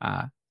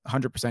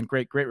 100%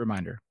 great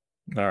reminder.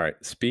 All right.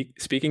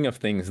 Speaking of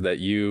things that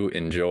you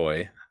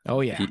enjoy.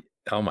 Oh yeah.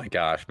 Oh my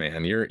gosh,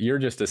 man, you're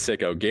just a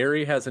sicko.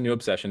 Gary has a new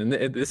obsession,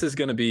 and this is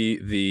going to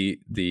be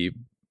the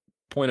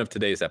point of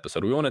today's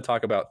episode. We want to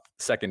talk about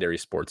secondary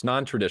sports,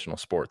 non-traditional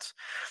sports.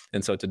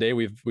 And so today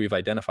we've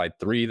identified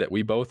 3 that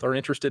we both are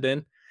interested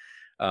in.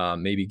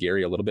 Maybe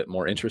Gary a little bit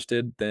more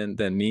interested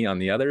than me on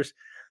the others,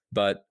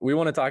 but we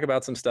want to talk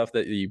about some stuff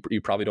that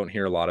you probably don't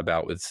hear a lot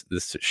about. With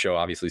this show,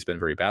 obviously, it's been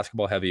very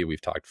basketball heavy. We've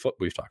talked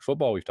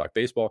football, we've talked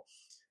baseball.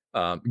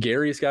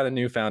 Gary's got a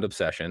newfound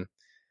obsession,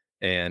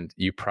 and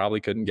you probably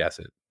couldn't guess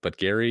it, but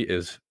Gary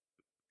is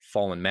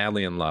fallen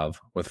madly in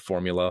love with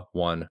Formula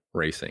One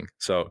racing.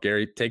 So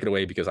Gary, take it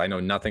away, because I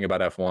know nothing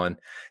about F1.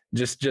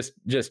 Just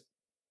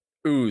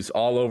ooze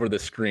all over the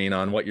screen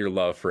on what your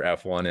love for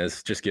F1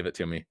 is. Just give it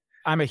to me.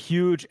 I'm a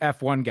huge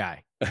F1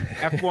 guy.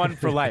 F1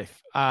 for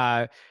life.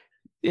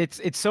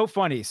 It's so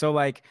funny. So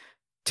like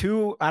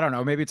I don't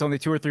know, maybe it's only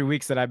 2 or 3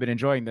 weeks that I've been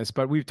enjoying this,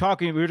 but we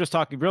were just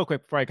talking real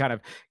quick before I kind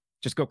of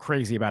just go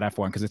crazy about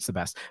F1 because it's the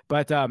best.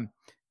 But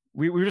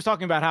we were just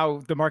talking about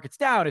how the market's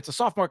down. It's a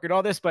soft market,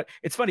 all this, but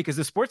it's funny because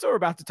the sports that we're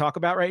about to talk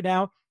about right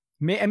now,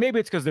 and maybe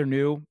it's because they're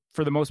new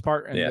for the most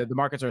part, and the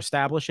markets are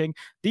establishing.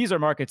 These are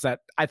markets that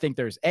I think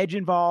there's edge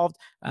involved.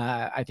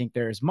 I think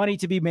there's money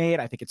to be made.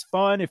 I think it's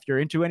fun if you're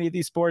into any of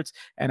these sports,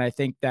 and I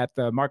think that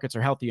the markets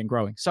are healthy and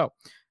growing. So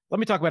let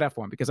me talk about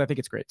F1 because I think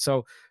it's great.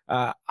 So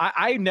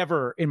I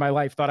never in my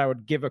life thought I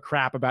would give a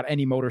crap about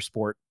any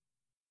motorsport.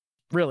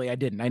 Really, I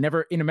didn't.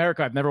 In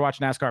America, I've never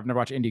watched NASCAR. I've never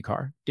watched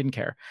IndyCar. Didn't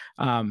care.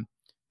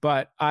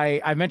 But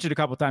I mentioned a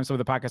couple of times some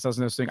of the podcasts I was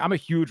listening. I'm a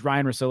huge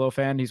Ryan Russillo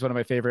fan. He's one of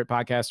my favorite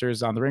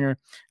podcasters on The Ringer.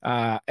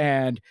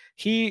 And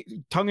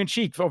he, tongue in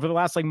cheek, over the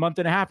last month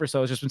and a half or so,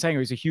 has just been saying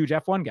he's a huge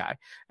F1 guy.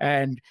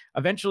 And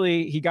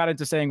eventually he got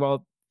into saying,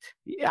 well,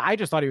 I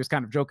just thought he was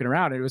kind of joking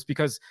around. And it was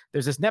because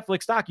there's this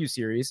Netflix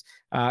docuseries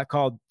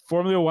called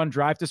Formula One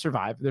Drive to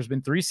Survive. There's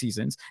been 3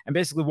 seasons, and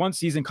basically one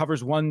season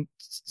covers one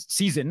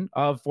season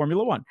of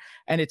Formula One.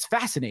 And it's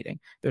fascinating.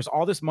 There's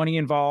all this money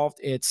involved.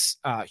 It's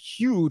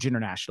huge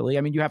internationally.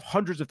 I mean, you have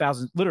hundreds of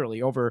thousands,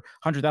 literally over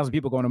 100,000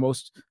 people going to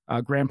most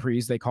Grand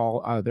Prix, they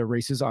call their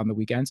races on the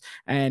weekends.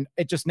 And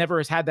it just never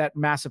has had that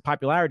massive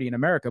popularity in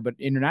America, but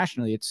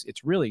internationally, it's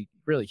really,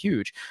 really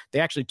huge. They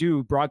actually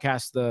do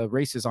broadcast the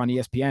races on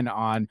ESPN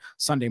on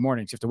Sunday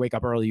mornings. You have to wake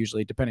up early,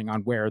 usually, depending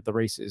on where the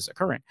race is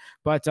occurring.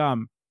 But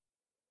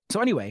so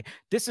anyway,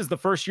 this is the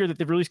first year that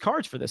they've released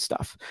cards for this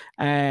stuff.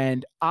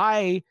 And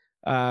I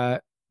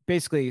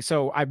basically,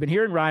 so I've been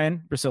hearing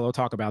Ryan Russillo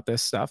talk about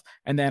this stuff.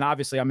 And then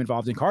obviously I'm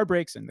involved in card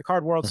breaks and the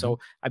card world. So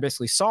I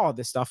basically saw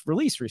this stuff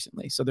released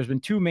recently. So there's been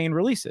 2 main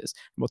releases.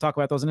 And we'll talk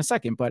about those in a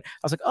second. But I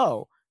was like,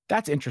 oh,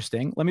 that's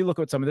interesting. Let me look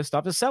at what some of this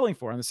stuff is selling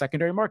for on the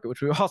secondary market,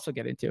 which we also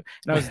get into.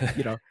 And I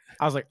was,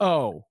 I was like,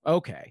 oh,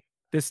 okay.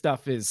 This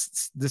stuff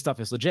is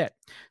legit.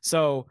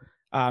 So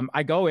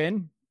I go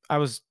in. I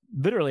was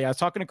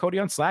talking to Cody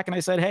on Slack, and I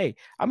said, hey,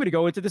 I'm going to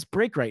go into this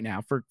break right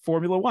now for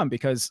Formula One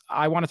because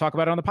I want to talk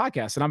about it on the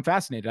podcast, and I'm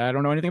fascinated. I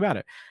don't know anything about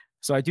it.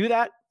 So I do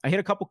that. I hit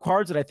a couple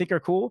cards that I think are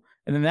cool.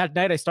 And then that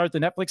night I start the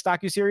Netflix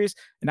docuseries.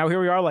 And now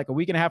here we are like a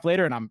week and a half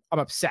later, and I'm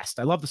obsessed.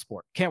 I love the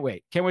sport. Can't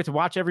wait. Can't wait to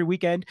watch every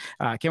weekend.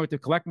 Can't wait to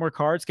collect more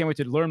cards. Can't wait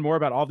to learn more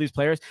about all these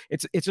players.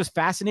 It's just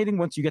fascinating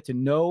once you get to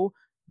know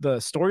the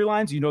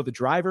storylines, the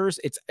drivers.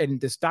 And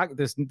this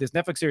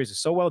Netflix series is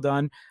so well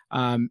done.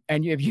 And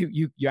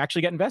you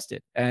actually get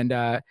invested. And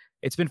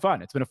it's been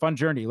fun. It's been a fun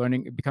journey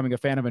becoming a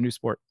fan of a new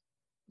sport.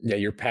 Yeah,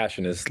 your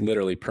passion is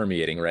literally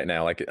permeating right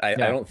now. Like I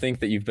don't think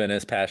that you've been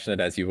as passionate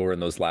as you were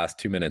in those last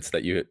 2 minutes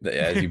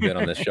as you've been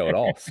on this show at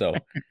all. So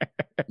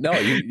no,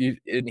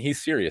 and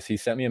he's serious. He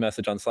sent me a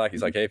message on Slack.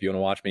 He's like, hey, if you want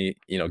to watch me,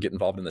 get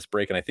involved in this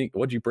break. And I think,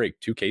 what'd you break?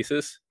 2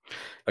 cases?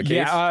 A case?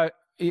 Yeah.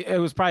 it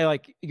was probably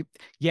like,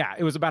 yeah,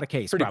 it was about a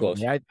case. Pretty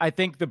probably. close. I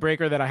think the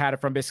breaker that I had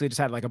it from basically just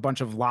had like a bunch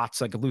of lots,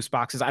 like loose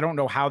boxes. I don't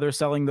know how they're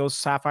selling those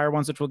sapphire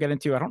ones, which we'll get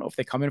into. I don't know if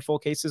they come in full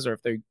cases or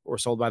if they were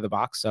sold by the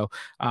box. So,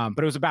 but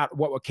it was about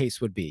what a case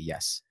would be.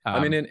 Yes. I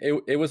mean,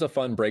 it was a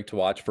fun break to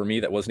watch for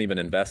me that wasn't even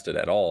invested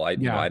at all. I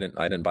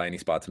didn't buy any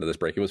spots into this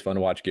break. It was fun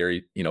to watch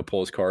Gary, pull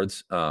his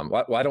cards.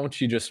 Why don't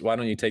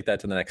you take that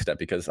to the next step?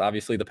 Because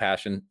obviously the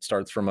passion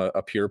starts from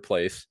a pure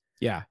place.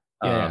 Yeah.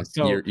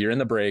 So you're in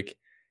the break.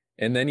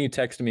 And then you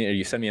text me or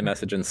you send me a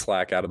message in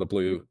Slack out of the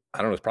blue. I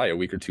don't know, it's probably a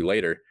week or two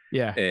later.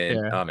 Yeah.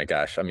 And oh my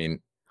gosh, I mean,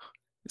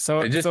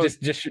 so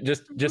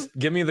just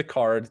give me the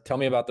card. Tell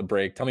me about the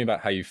break. Tell me about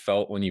how you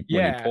felt when you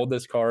pulled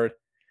this card.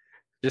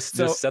 Just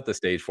set the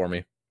stage for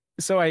me.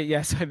 So I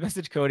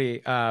messaged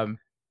Cody. I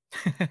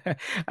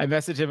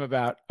messaged him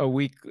about a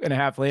week and a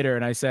half later,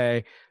 and I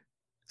say,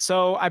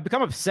 so I've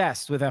become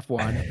obsessed with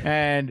F1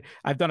 and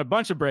I've done a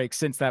bunch of breaks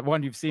since that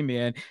one you've seen me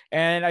in.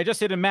 And I just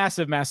hit a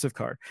massive, massive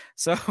card.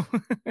 So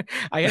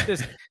I hit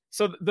this.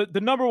 So the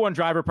number one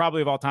driver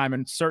probably of all time,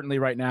 and certainly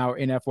right now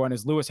in F1,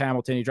 is Lewis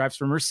Hamilton. He drives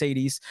for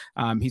Mercedes.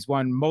 He's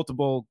won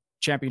multiple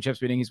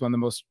championships, meaning he's won the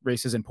most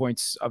races and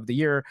points of the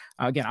year.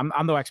 Again,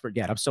 I'm no expert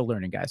yet. I'm still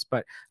learning, guys.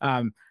 But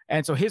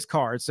and so his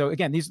cards. So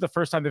again, these are the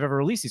first time they've ever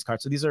released these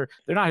cards. So they're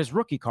not his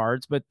rookie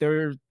cards, but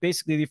they're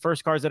basically the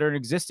first cards that are in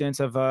existence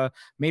of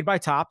made by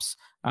Topps.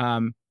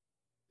 And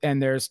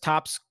there's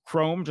Topps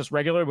Chrome, just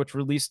regular, which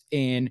released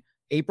in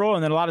April.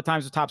 And then a lot of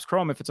times with Topps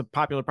Chrome, if it's a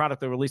popular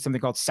product, they'll release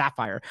something called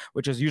Sapphire,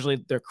 which is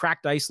usually they're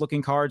cracked ice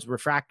looking cards,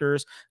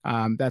 refractors.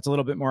 That's a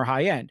little bit more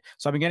high end.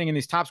 So I've been getting in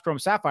these Topps Chrome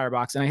Sapphire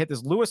box, and I hit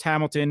this Lewis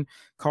Hamilton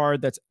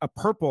card that's a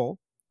purple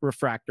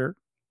refractor,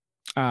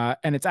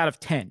 and it's out of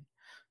 10.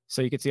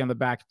 So you can see on the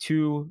back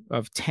 2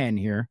 of 10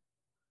 here.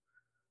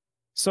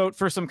 So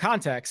for some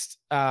context,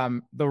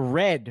 the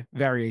red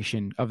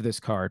variation of this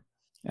card,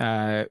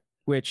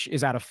 which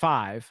is out of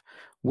 5,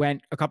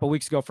 went a couple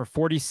weeks ago for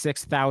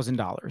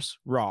 $46,000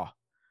 raw.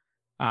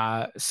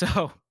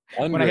 So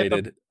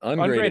ungraded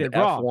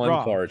raw,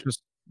 F1 card,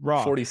 just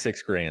raw,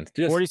 46 grand.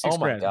 Just 46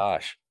 grand. My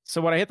gosh.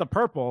 So when I hit the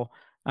purple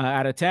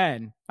out of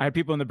 10, I had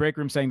people in the break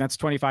room saying that's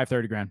 25,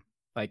 30 grand.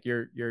 Like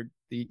you're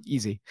the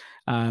easy,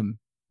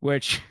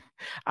 which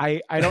I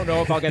don't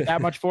know if I'll get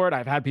that much for it.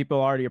 I've had people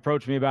already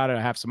approach me about it.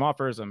 I have some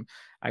offers.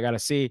 I got to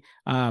see.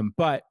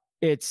 But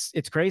it's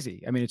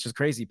crazy. I mean, it's just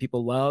crazy.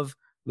 People love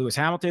Lewis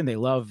Hamilton. They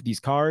love these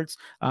cards.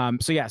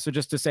 So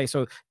just to say,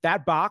 so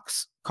that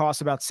box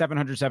costs about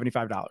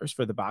 $775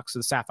 for the box, so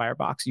the Sapphire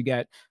box. You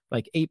get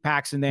like 8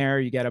 packs in there.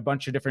 You get a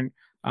bunch of different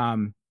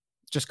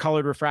just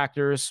colored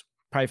refractors,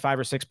 probably 5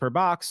 or 6 per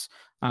box.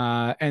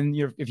 And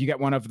if you get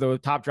one of the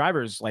top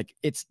drivers, like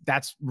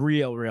that's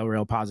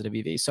real positive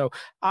EV. So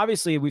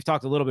obviously we've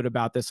talked a little bit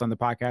about this on the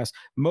podcast.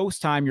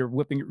 Most time you're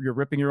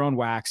ripping your own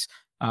wax,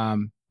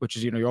 which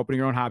is, you're opening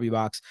your own hobby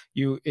box.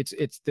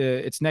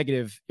 It's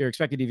negative. Your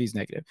expected EV is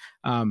negative.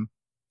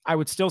 I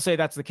would still say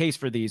that's the case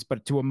for these,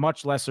 but to a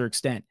much lesser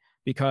extent,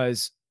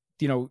 because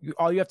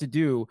all you have to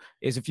do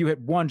is if you hit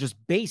one just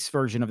base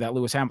version of that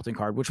Lewis Hamilton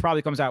card, which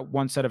probably comes out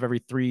one set of every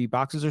 3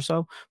 boxes or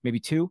so, maybe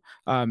 2.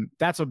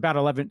 That's about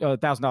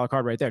 $11,000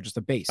 card right there, just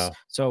a base. Oh.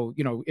 So,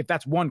 if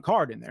that's one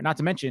card in there, not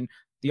to mention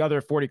the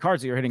other 40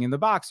 cards that you're hitting in the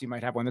box, you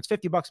might have one that's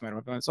 $50, you might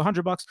have one that's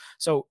 $100.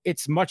 So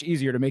it's much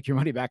easier to make your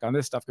money back on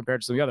this stuff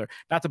compared to some of the other,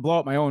 not to blow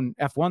up my own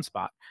F1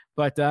 spot,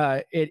 but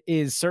it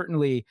is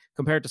certainly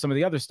compared to some of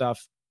the other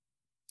stuff,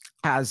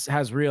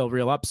 has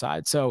real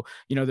upside. So,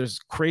 there's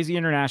crazy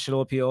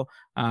international appeal.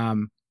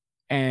 And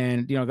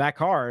that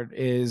card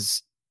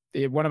is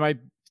one of my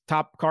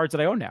top cards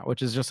that I own now,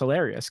 which is just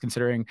hilarious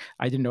considering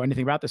I didn't know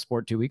anything about the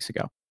sport 2 weeks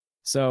ago.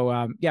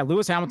 So,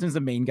 Lewis Hamilton's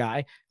the main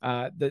guy.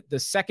 The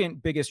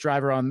second biggest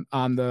driver on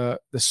the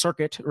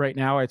circuit right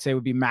now, I'd say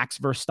would be Max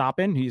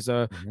Verstappen. He's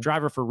a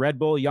driver for Red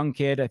Bull, young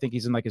kid. I think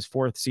he's in like his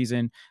 4th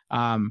season.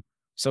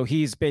 So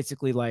he's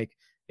basically like,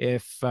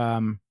 if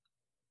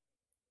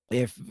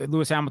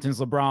Lewis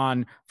Hamilton's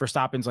LeBron,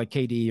 Verstappen's like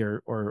KD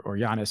or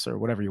Giannis or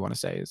whatever you want to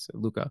say is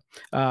Luka.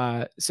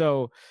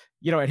 So,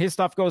 and his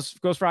stuff goes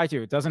for high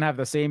too. It doesn't have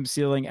the same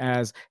ceiling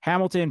as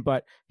Hamilton,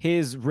 but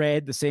his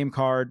red, the same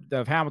card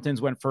of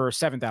Hamilton's, went for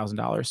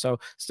 $7,000. So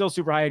still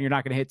super high, and you're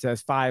not going to hit to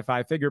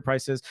 5-figure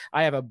prices.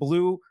 I have a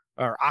blue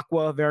or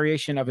aqua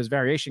variation of his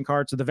variation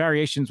card. So the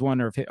variations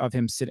one are of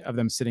them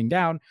sitting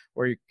down,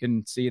 where you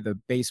can see the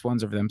base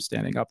ones of them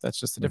standing up. That's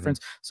just the difference.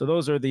 So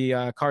those are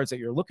the cards that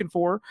you're looking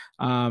for.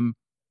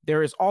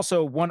 There is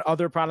also one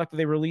other product that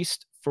they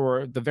released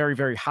for the very,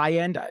 very high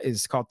end,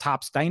 is called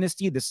Topps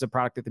Dynasty. This is a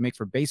product that they make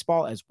for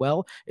baseball as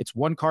well. It's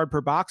 1 card per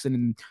box,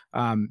 and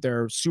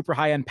they're super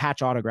high end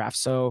patch autographs.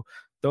 So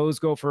those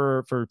go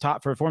for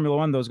Formula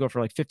One. Those go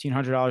for like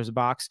 $1,500 a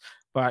box,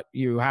 but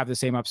you have the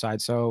same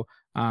upside. So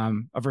a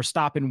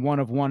Verstappen 1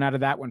 of 1 out of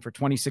that went for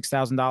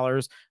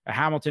 $26,000. A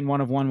Hamilton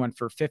 1 of 1 went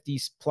for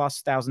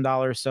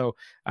 $50,000+. So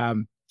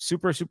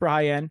super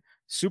high end,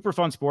 super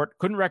fun sport.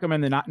 Couldn't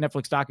recommend the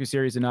Netflix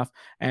docuseries enough.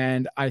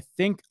 And I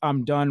think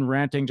I'm done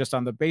ranting just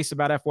on the base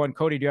about F1.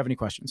 Cody, do you have any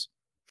questions?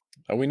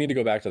 We need to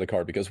go back to the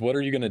card because what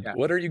are you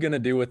Yeah. gonna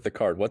do with the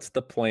card? What's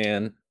the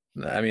plan?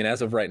 I mean,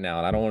 as of right now,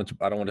 and I don't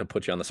want to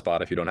put you on the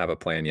spot if you don't have a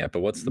plan yet. But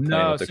what's the plan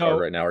No, with the card so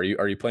right now? Are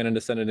you planning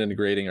to send it into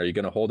grading? Are you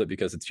going to hold it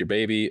because it's your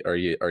baby? Are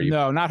you?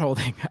 no, not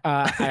holding.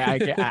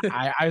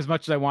 I as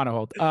much as I want to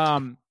hold.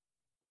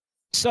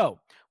 So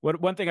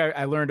one thing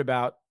I learned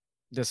about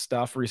this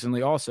stuff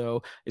recently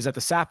also is that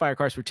the sapphire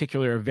cards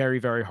particularly are very,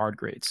 very hard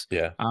grades.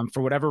 Yeah.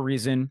 For whatever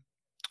reason,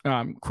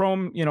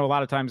 Chrome, a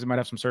lot of times it might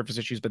have some surface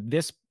issues, but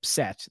this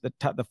set,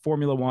 the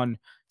Formula One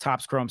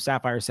Topps Chrome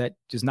Sapphire set,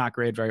 does not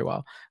grade very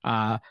well.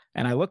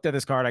 And I looked at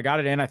this card, I got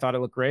it in, I thought it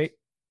looked great.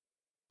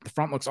 The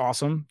front looks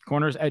awesome.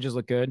 Corners, edges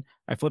look good.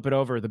 I flip it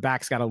over, the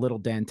back's got a little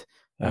dent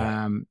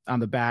on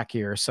the back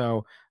here,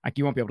 so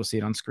you won't be able to see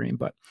it on screen,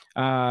 but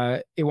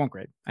it won't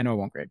grade. I know it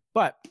won't grade,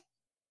 but.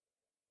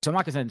 So I'm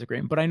not going to send it to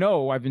green, but I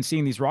know I've been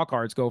seeing these raw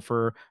cards go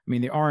for,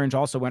 the orange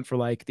also went for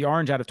the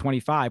orange out of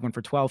 25 went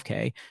for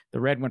 12K.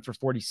 The red went for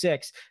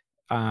 46.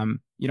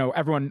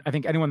 Everyone, I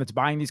think anyone that's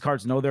buying these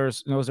cards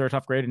knows they're a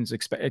tough grade and is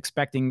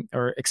expecting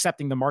or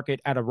accepting the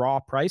market at a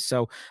raw price.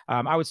 So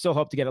I would still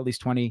hope to get at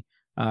least 20K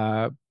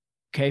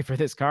for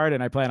this card.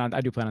 And I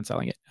do plan on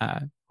selling it.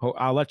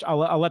 I'll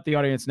let the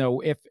audience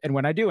know if and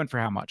when I do and for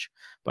how much,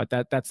 but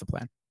that's the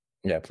plan.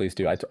 Yeah, please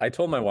do. I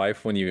told my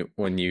wife when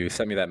you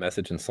sent me that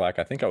message in Slack,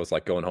 I think I was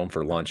going home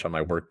for lunch on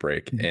my work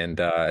break, and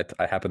I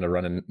happened to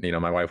run in.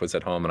 My wife was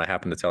at home, and I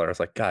happened to tell her, I was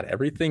like, God,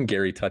 everything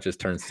Gary touches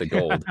turns to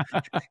gold.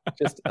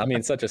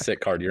 Such a sick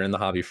card. You're in the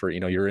hobby for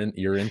you're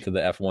into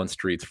the F1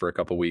 streets for a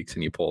couple of weeks,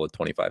 and you pull a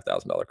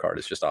 $25,000 card.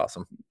 It's just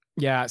awesome.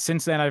 Yeah.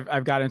 Since then,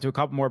 I've got into a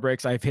couple more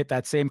breaks. I've hit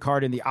that same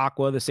card in the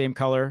aqua, the same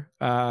color.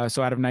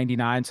 So out of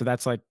 99, so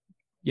that's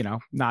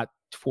not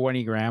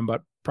 20 grand,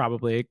 but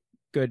probably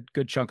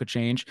good chunk of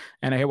change.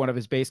 And I hit one of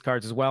his base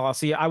cards as well.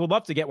 I would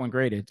love to get one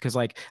graded because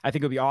I think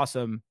it'd be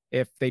awesome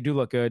if they do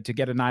look good to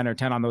get a 9 or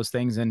 10 on those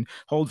things and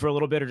hold for a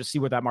little bit or just see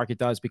what that market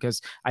does,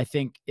 because I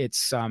think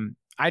it's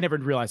I never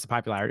realized the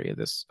popularity of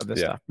this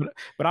stuff,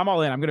 but I'm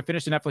all in. I'm going to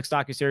finish the Netflix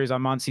docuseries.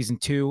 I'm on season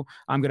 2.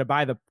 I'm going to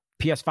buy the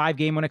PS5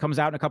 game when it comes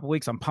out in a couple of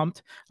weeks. I'm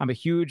pumped. I'm a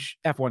huge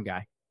F1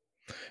 guy.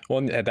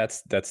 Well,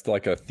 that's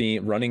like a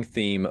running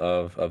theme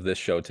of this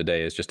show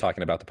today, is just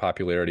talking about the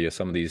popularity of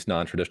some of these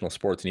non-traditional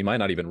sports. And you might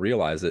not even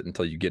realize it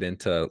until you get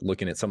into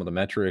looking at some of the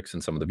metrics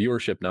and some of the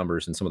viewership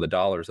numbers and some of the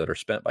dollars that are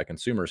spent by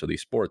consumers of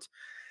these sports.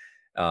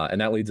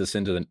 And that leads us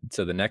into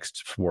the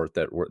next sport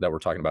that we're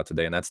talking about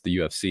today, and that's the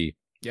UFC.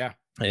 Yeah.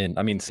 And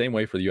I mean, same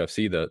way for the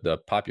UFC, the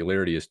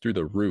popularity is through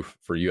the roof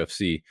for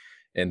UFC.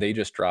 And they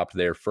just dropped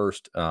their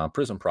first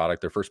Prism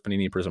product, their first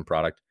Panini Prism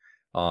product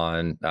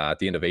on at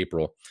the end of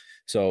April.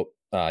 So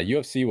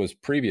UFC was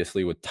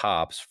previously with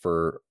Topps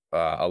for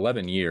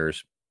 11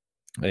 years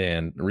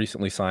and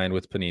recently signed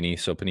with Panini.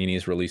 So Panini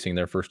is releasing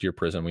their first year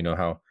Prism. We know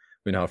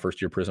how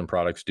first year Prism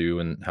products do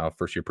and how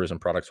first year Prism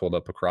products hold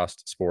up across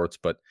sports.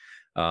 But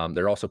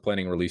they're also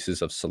planning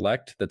releases of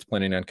Select that's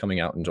planning on coming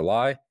out in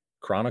July,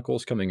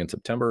 Chronicles coming in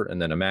September, and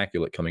then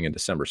Immaculate coming in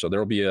December. So there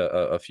will be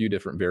a few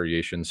different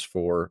variations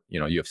for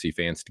UFC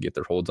fans to get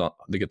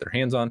their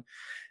hands on.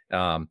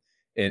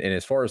 And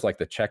as far as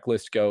the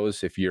checklist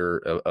goes, if you're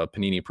a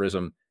Panini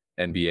Prism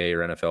NBA or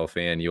NFL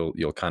fan,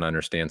 you'll kind of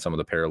understand some of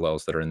the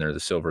parallels that are in there: the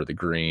silver, the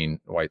green,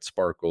 white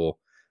sparkle,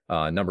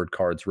 numbered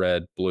cards,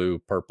 red, blue,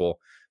 purple,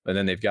 and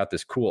then they've got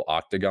this cool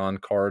octagon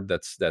card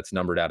that's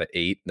numbered out of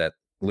 8 that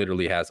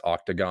literally has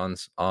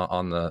octagons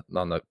on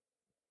the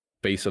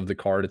base of the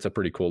card. It's a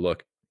pretty cool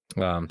look.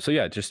 So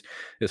yeah, just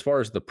as far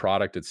as the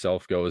product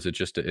itself goes,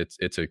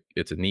 it's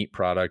a neat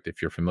product.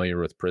 If you're familiar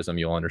with Prism,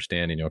 you'll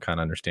understand, and you'll kind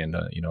of understand,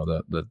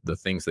 the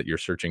things that you're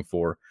searching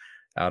for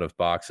out of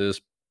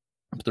boxes.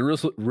 But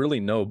there's really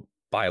no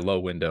buy low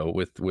window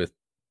with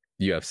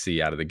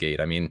UFC out of the gate.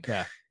 I mean,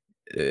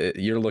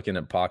 you're looking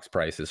at box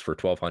prices for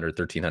 $1,200,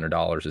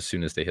 $1,300 as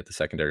soon as they hit the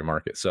secondary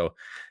market. So,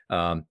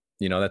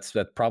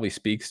 that probably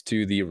speaks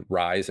to the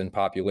rise in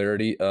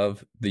popularity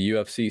of the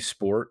UFC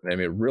sport. I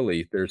mean,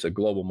 really, there's a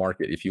global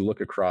market. If you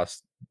look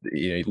across,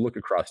 you look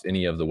across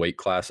any of the weight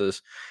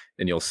classes,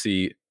 and you'll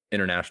see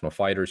international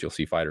fighters. You'll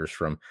see fighters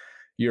from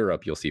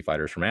Europe. You'll see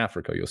fighters from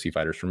Africa. You'll see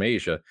fighters from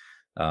Asia.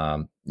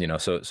 So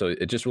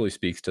it just really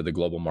speaks to the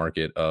global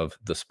market of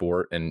the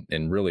sport,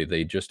 and really,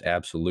 they just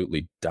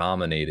absolutely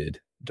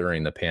dominated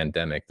during the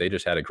pandemic. They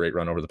just had a great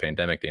run over the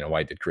pandemic. Dana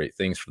White did great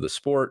things for the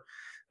sport.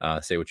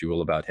 Say what you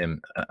will about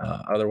him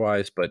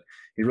otherwise, but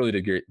he really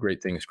did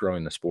great things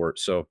growing the sport.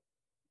 So,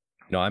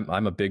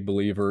 I'm a big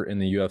believer in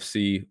the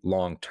UFC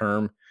long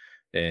term,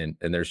 and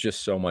there's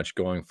just so much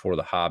going for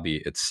the hobby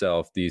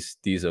itself. These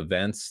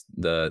events,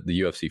 the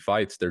UFC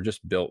fights, they're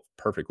just built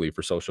perfectly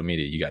for social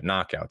media. You got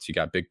knockouts, you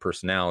got big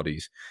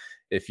personalities.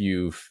 If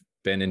you've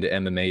been into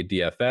MMA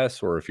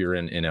DFS, or if you're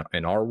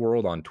in our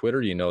world on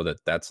Twitter,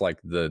 that's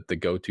like the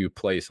go-to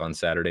place on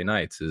Saturday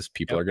nights is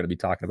people are going to be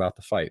talking about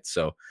the fight.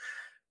 So,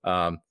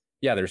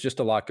 there's just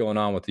a lot going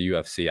on with the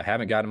UFC. I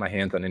haven't gotten my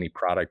hands on any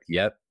product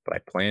yet, but I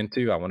plan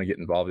to. I want to get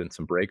involved in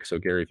some breaks. So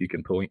Gary, if you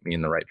can point me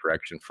in the right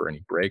direction for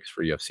any breaks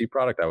for UFC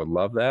product, I would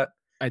love that.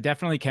 I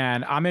definitely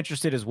can. I'm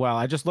interested as well.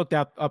 I just looked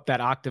up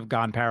that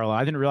Octagon parallel.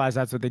 I didn't realize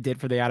that's what they did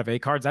for the out of 8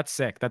 cards. That's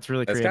sick. That's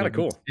really That's kind of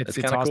creative. cool.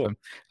 It's awesome.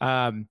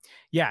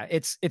 Yeah,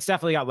 it's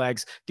definitely got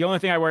legs. The only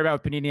thing I worry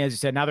about with Panini, as you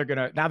said, now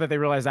that they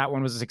realize that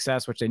one was a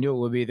success, which they knew it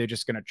would be, they're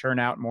just gonna churn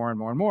out more and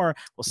more and more.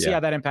 We'll see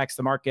how that impacts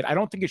the market. I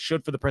don't think it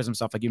should for the Prism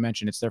stuff, like you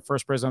mentioned. It's their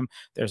first Prism.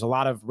 There's a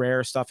lot of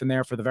rare stuff in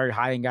there for the very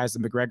high end guys, the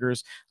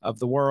McGregors of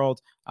the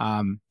world,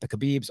 the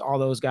Khabibs, all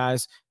those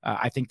guys.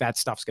 I think that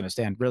stuff's going to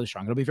stand really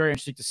strong. It'll be very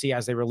interesting to see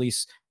as they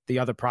release the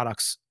other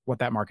products what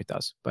that market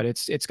does. But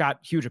it's got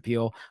huge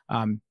appeal.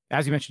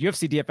 As you mentioned,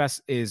 UFC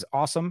DFS is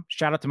awesome.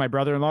 Shout out to my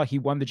brother-in-law. He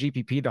won the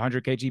GPP, the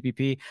 100K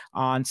GPP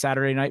on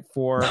Saturday night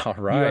for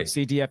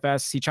UFC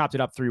DFS. He chopped it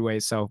up 3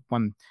 ways, so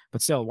won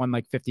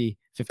like 50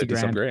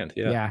 grand.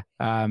 Yeah.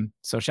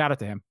 So shout out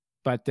to him.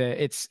 But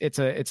it's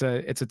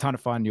a ton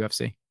of fun,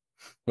 UFC.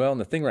 Well, and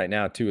the thing right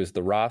now too is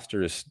the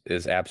roster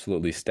is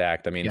absolutely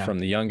stacked. I mean, from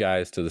the young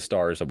guys to the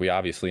stars, we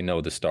obviously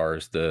know the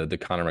stars, the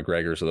Conor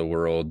McGregors of the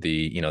world,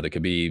 the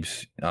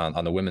Khabibs.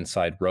 On the women's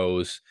side,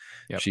 Rose,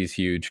 she's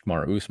huge.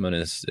 Kamaru Usman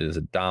is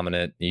a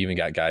dominant. You even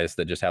got guys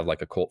that just have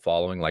like a cult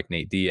following, like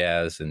Nate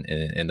Diaz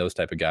and those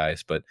type of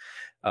guys. But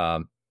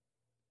the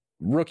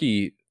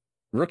rookie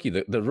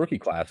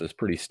class is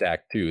pretty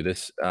stacked too.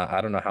 This I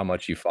don't know how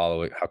much you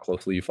follow it, how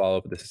closely you follow,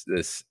 but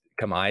this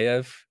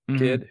Kamaev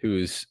kid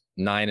who's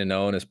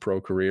 9-0 in his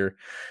pro career,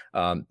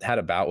 had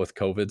a bout with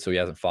COVID, so he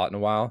hasn't fought in a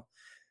while.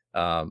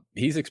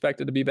 He's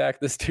expected to be back.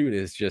 This dude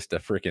is just a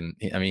freaking,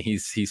 I mean,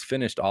 he's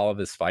finished all of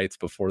his fights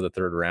before the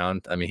 3rd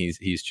round. I mean,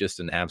 he's just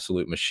an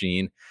absolute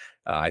machine.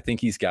 I think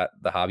he's got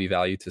the hobby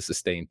value to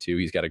sustain too.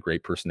 He's got a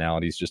great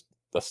personality. He's just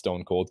a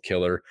stone cold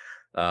killer.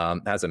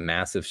 Has a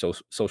massive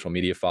social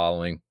media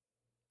following.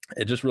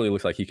 It just really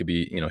looks like he could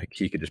be,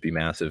 he could just be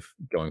massive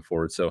going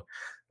forward. So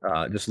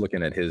just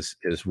looking at his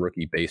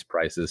rookie base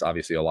prices,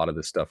 obviously a lot of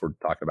this stuff we're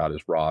talking about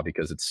is raw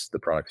because it's the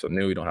product so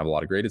new. We don't have a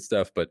lot of graded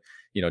stuff, but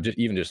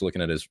just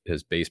looking at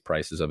his base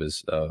prices of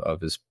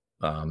his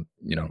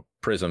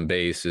Prism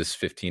base is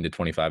 $15 to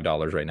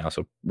 $25 right now,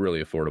 so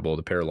really affordable.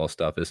 The parallel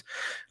stuff is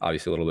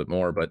obviously a little bit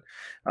more, but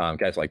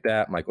guys like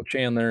that, Michael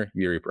Chandler,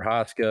 Yuri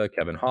Prohaska,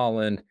 Kevin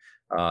Holland,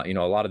 a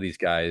lot of these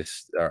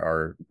guys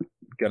are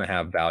going to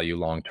have value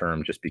long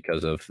term just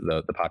because of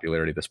the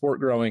popularity of the sport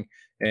growing,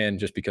 and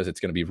just because it's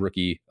going to be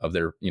rookie of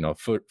their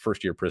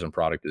first year Prism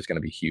product is going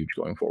to be huge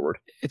going forward.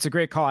 It's a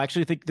great call. I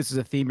actually think this is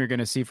a theme you're going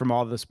to see from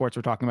all of the sports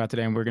we're talking about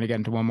today, and we're going to get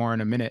into one more in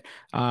a minute.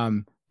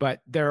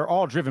 But they're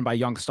all driven by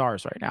young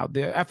stars right now.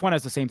 The F1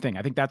 has the same thing.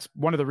 I think that's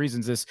one of the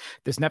reasons this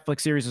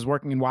Netflix series is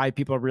working and why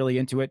people are really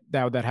into it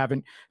now that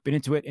haven't been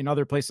into it in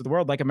other places of the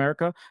world, like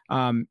America.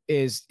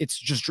 Is it's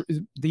just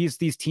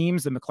these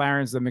teams, the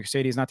McLarens, the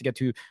Mercedes, not to get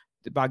too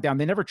bogged down.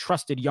 They never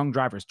trusted young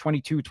drivers,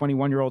 22,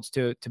 21-year-olds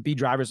to be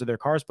drivers of their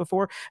cars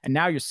before. And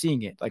now you're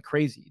seeing it like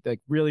crazy, like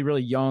really,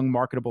 really young,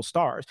 marketable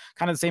stars.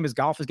 Kind of the same as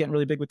golf is getting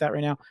really big with that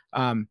right now.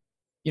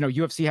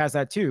 UFC has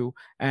that too.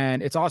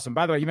 And it's awesome.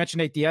 By the way, you mentioned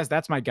Nate Diaz.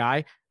 That's my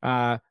guy.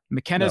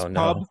 McKenna's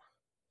Pub,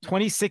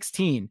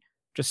 2016.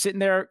 Just sitting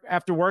there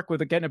after work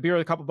getting a beer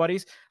with a couple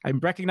buddies. I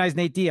recognized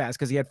Nate Diaz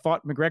because he had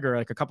fought McGregor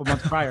like a couple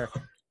months prior.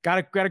 Got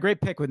a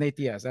great pick with Nate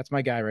Diaz. That's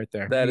my guy right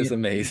there. That is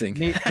amazing.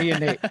 Me and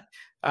Nate.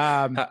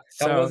 How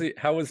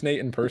was Nate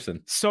in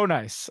person? So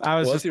nice. I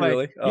was just he like,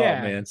 really? Oh,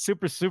 yeah, man.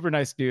 super, super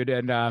nice dude.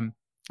 And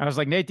I was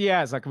like, Nate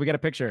Diaz, like, can we get a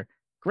picture?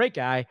 Great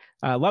guy.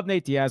 Love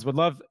Nate Diaz. Would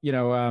love,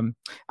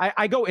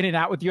 I go in and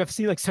out with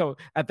UFC. Like, so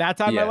at that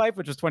time in my life,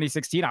 which was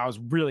 2016, I was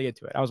really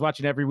into it. I was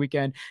watching every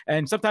weekend,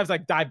 and sometimes I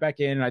dive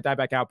back in and I dive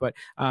back out. But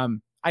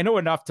I know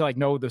enough to like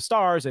know the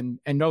stars and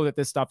know that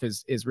this stuff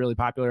is really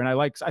popular. And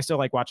I still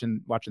like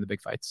watching the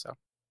big fights. So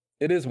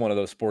it is one of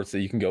those sports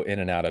that you can go in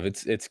and out of.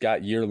 It's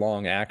got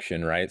year-long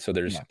action, right? So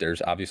there's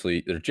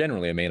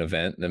generally a main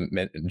event,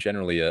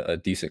 generally a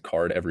decent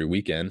card every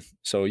weekend.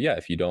 So yeah,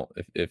 if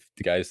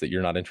the guys that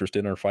you're not interested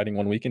in are fighting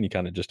one weekend, you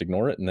kind of just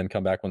ignore it and then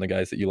come back when the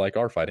guys that you like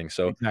are fighting.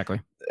 So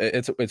exactly,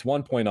 it's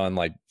one point on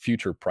like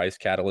future price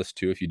catalyst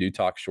too. If you do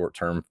talk short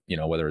term,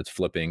 whether it's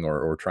flipping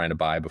or trying to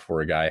buy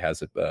before a guy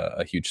has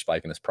a huge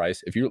spike in his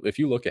price. If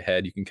you look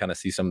ahead, you can kind of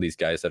see some of these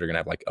guys that are going to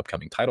have like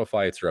upcoming title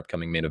fights or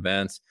upcoming main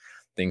events.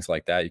 Things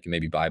like that, you can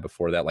maybe buy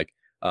before that. Like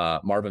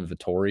Marvin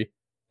Vettori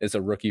is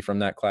a rookie from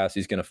that class.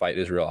 He's going to fight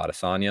Israel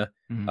Adesanya,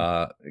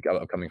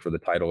 upcoming for the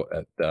title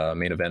at the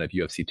main event of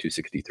UFC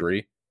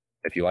 263.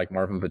 If you like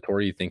Marvin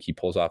Vettori, you think he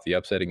pulls off the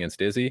upset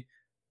against Izzy,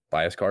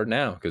 buy his card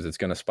now because it's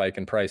going to spike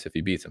in price if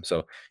he beats him.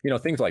 So,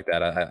 things like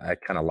that. I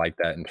kind of like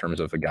that in terms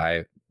of a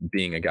guy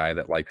being a guy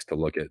that likes to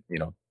look at,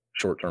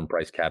 short-term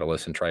price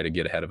catalysts and try to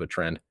get ahead of a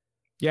trend.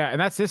 Yeah,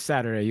 and that's this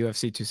Saturday,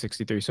 UFC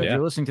 263. So if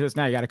you're listening to this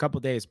now, you got a couple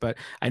of days, but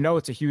I know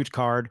it's a huge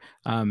card.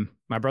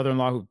 My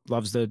brother-in-law who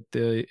loves the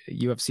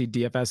UFC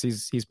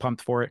DFS, he's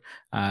pumped for it.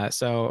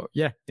 So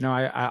yeah,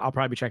 I'll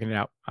probably be checking it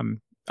out.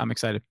 I'm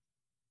excited.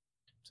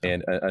 So.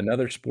 And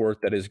another sport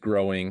that is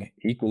growing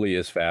equally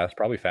as fast,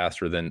 probably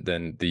faster than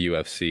the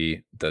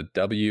UFC, the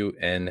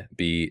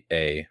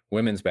WNBA,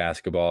 women's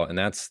basketball, and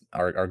that's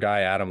our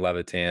guy Adam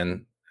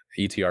Levitan,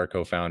 ETR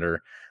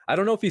co-founder. I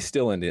don't know if he's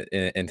still into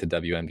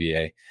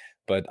WNBA.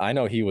 but I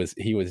know he was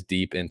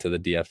deep into the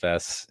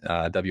DFS,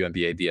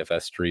 WNBA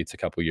DFS streets a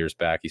couple years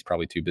back. He's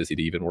probably too busy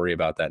to even worry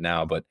about that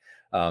now. But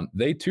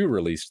they too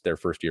released their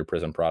first year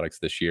Prism products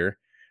this year,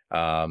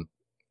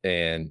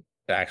 and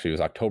actually it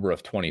was October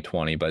of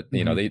 2020. But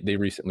you know, they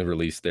recently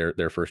released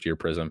their first year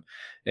Prism,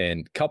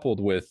 and coupled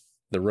with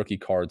the rookie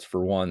cards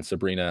for one,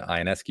 Sabrina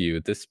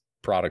Ionescu, this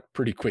product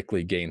pretty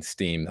quickly gained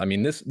steam. I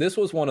mean, this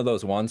was one of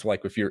those ones,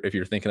 like if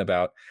you're thinking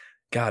about,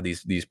 God,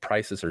 these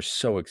prices are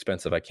so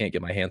expensive, I can't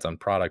get my hands on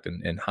product,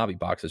 and hobby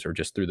boxes are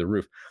just through the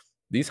roof.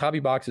 These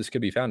hobby boxes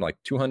could be found like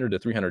 $200 to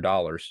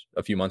 $300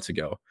 a few months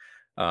ago,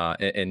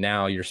 and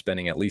now you're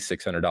spending at least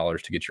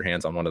 $600 to get your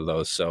hands on one of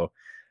those. So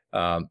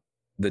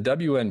the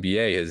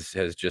WNBA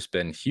has just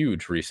been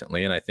huge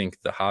recently, and I think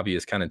the hobby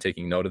is kind of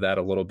taking note of that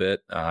a little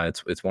bit.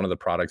 It's one of the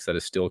products that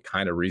is still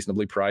kind of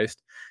reasonably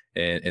priced,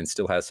 and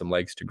still has some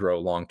legs to grow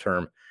long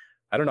term.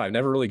 I don't know. I've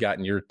never really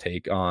gotten your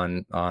take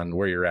on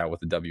where you're at with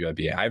the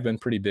WNBA. I've been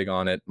pretty big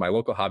on it. My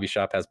local hobby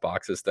shop has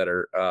boxes that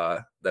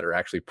are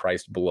actually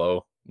priced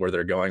below where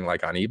they're going,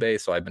 like on eBay.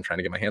 So I've been trying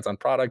to get my hands on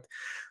product.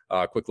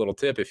 Quick little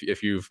tip: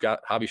 if you've got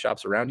hobby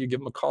shops around you, give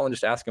them a call and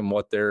just ask them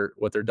what their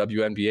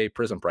WNBA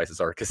Prism prices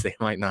are, because they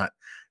might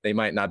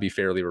not be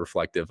fairly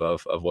reflective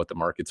of what the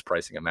market's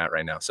pricing them at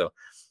right now. So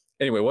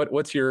anyway,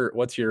 what's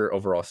your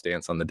overall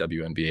stance on the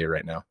WNBA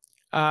right now?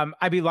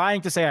 I'd be lying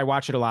to say I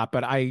watch it a lot,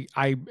 but I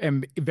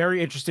am very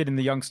interested in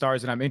the young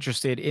stars, and I'm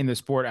interested in the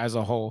sport as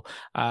a whole.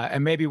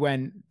 And maybe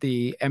when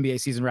the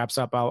NBA season wraps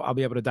up, I'll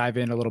be able to dive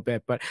in a little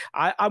bit. But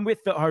I'm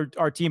with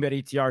our team at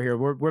ETR here.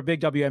 We're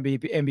big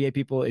WNBA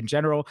people in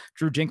general.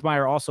 Drew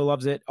Jinkmeyer also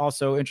loves it.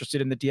 Also interested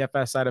in the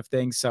DFS side of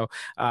things. So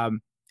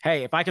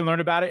hey, if I can learn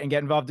about it and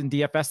get involved in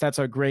DFS, that's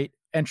a great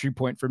entry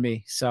point for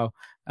me. So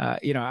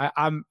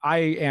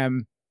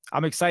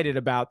I'm excited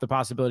about the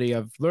possibility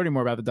of learning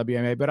more about the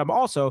WNBA, but I'm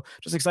also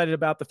just excited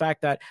about the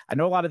fact that I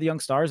know a lot of the young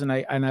stars, and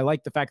I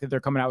like the fact that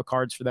they're coming out with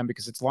cards for them,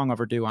 because it's long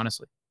overdue,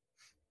 honestly.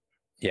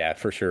 Yeah,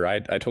 for sure. I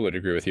totally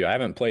agree with you. I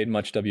haven't played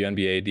much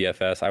WNBA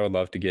DFS. I would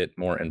love to get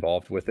more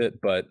involved with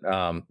it, but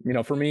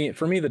for me,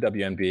 the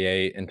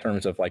WNBA, in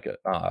terms of like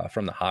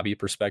from the hobby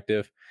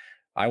perspective,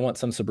 I want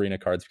some Sabrina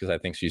cards because I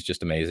think she's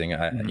just amazing.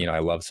 I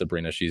love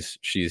Sabrina.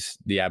 She's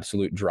the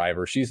absolute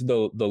driver. She's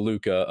the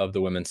Luka of the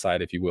women's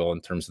side, if you will,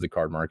 in terms of the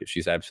card market.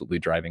 She's absolutely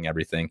driving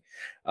everything.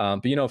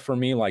 But for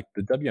me, like,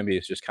 the WNBA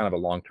is just kind of a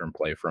long-term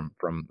play from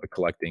a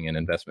collecting and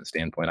investment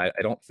standpoint.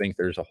 I don't think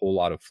there's a whole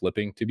lot of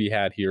flipping to be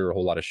had here, a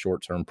whole lot of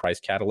short-term price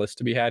catalysts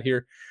to be had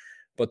here.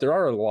 But there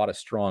are a lot of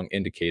strong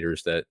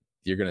indicators that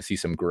you're going to see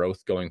some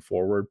growth going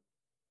forward.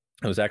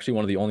 It was actually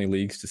one of the only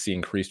leagues to see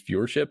increased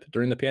viewership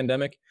during the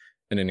pandemic,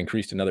 and it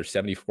increased another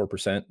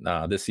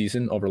 74% this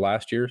season over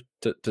last year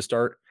to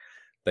start.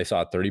 They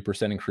saw a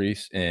 30%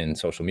 increase in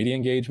social media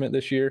engagement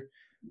this year.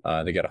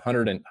 They got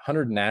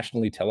 100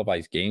 nationally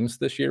televised games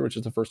this year, which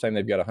is the first time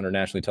they've got 100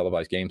 nationally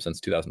televised games since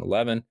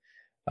 2011.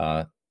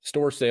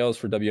 Store sales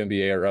for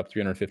WNBA are up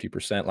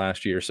 350%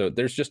 last year. So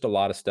there's just a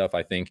lot of stuff,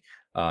 I think,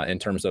 in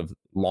terms of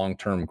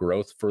long-term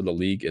growth for the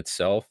league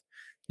itself.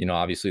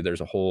 Obviously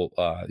there's a whole,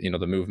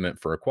 the movement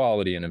for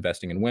equality and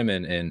investing in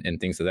women and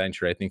things of that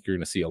nature. I think you're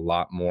going to see a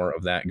lot more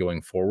of that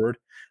going forward.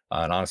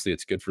 And honestly,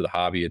 it's good for the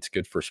hobby. It's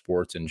good for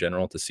sports in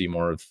general to see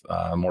more of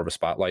a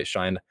spotlight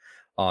shined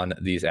on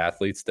these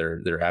athletes.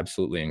 They're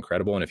absolutely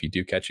incredible. And if you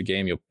do catch a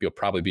game, you'll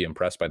probably be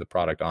impressed by the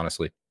product,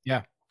 honestly.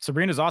 Yeah.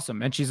 Sabrina's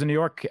awesome. And she's in New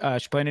York.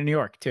 She's playing in New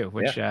York too,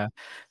 which,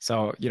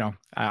 so,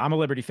 I'm a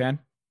Liberty fan.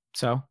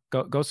 So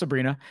go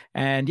Sabrina.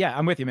 And yeah,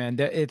 I'm with you, man.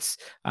 It's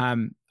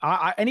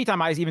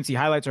anytime I even see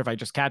highlights, or if I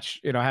just catch,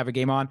 have a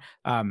game on,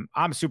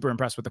 I'm super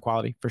impressed with the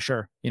quality, for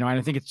sure. And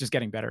I think it's just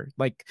getting better.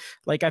 Like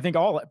I think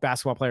all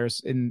basketball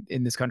players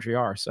in this country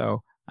are.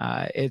 So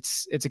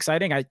it's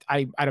exciting.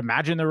 I'd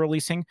imagine they're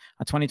releasing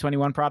a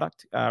 2021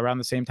 product around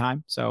the same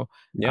time. So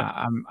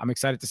yeah, I'm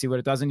excited to see what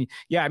it does. And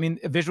yeah, I mean,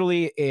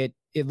 visually it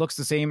looks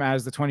the same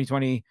as the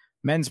 2020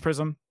 men's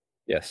Prism.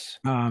 Yes.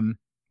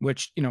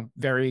 Which,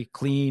 very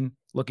clean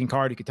looking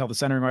card. You could tell the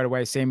centering right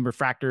away. Same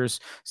refractors,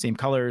 same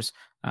colors,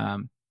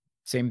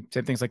 same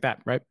things like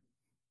that, right?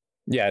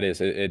 Yeah, it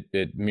is.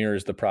 It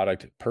mirrors the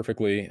product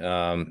perfectly.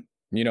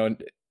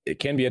 It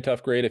can be a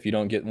tough grade if you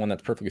don't get one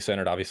that's perfectly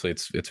centered. Obviously,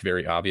 it's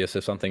very obvious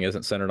if something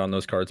isn't centered on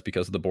those cards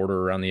because of the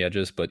border around the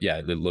edges. But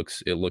yeah, it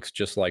looks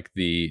just like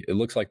the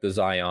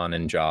Zion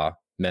and Ja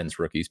men's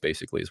rookies,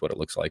 basically, is what it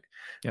looks like.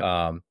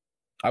 Yep.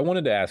 I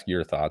wanted to ask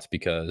your thoughts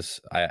because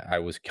I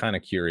was kind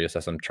of curious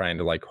as I'm trying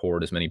to like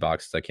hoard as many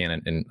boxes as I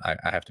can. And I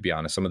have to be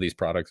honest, some of these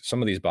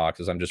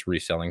boxes I'm just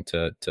reselling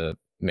to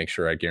make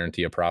sure I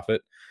guarantee a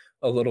profit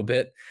a little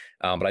bit.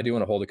 But I do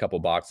want to hold a couple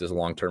boxes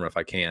long term if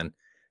I can.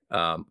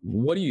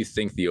 What do you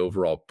think the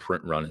overall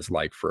print run is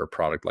like for a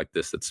product like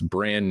this that's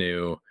brand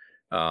new,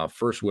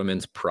 first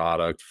women's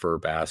product for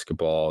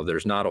basketball?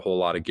 There's not a whole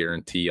lot of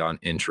guarantee on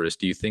interest.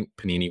 Do you think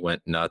Panini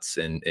went nuts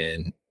and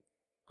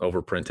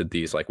overprinted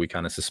these like we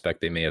kind of suspect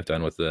they may have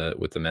done with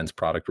the men's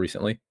product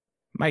recently?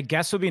 My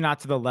guess would be not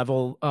to the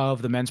level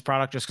of the men's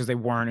product, just because they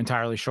weren't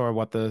entirely sure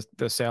what the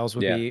sales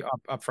would be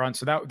up front.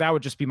 So that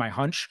would just be my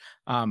hunch.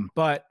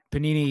 But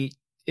Panini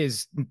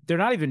they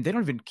don't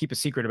even keep a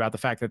secret about the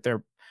fact that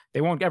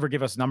they won't ever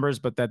give us numbers,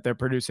 but that they're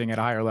producing at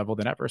a higher level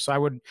than ever. So I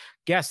would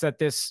guess that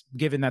this,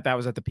 given that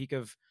was at the peak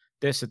of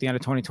this at the end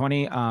of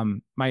 2020,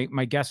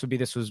 my guess would be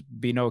this would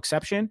be no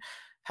exception.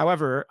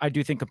 However, I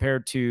do think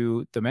compared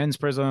to the men's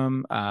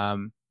Prism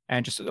and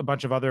just a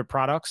bunch of other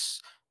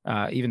products,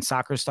 even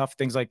soccer stuff,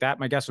 things like that,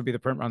 my guess would be the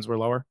print runs were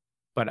lower,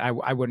 but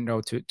I wouldn't know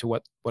to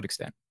what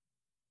extent.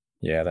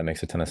 Yeah, that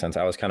makes a ton of sense.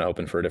 I was kind of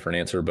hoping for a different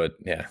answer, but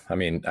yeah, I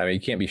mean,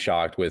 you can't be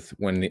shocked with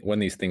when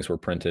these things were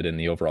printed and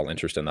the overall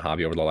interest in the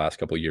hobby over the last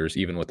couple of years,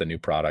 even with the new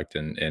product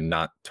and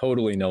not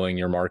totally knowing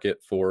your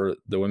market for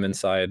the women's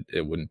side,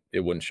 it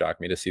wouldn't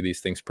shock me to see these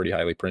things pretty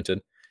highly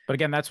printed. But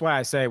again, that's why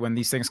I say when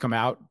these things come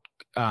out,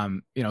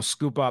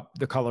 scoop up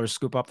the colors,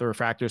 scoop up the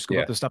refractors, scoop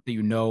up the stuff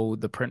that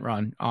the print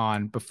run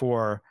on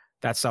before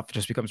that stuff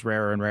just becomes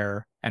rarer and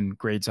rarer and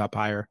grades up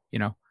higher.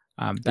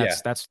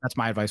 That's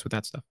my advice with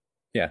that stuff.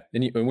 Yeah,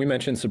 and we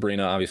mentioned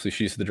Sabrina. Obviously,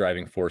 she's the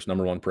driving force,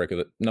 number one pick of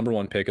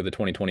the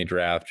 2020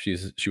 draft.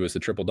 She was the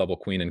triple double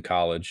queen in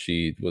college.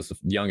 She was the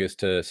youngest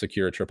to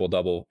secure a triple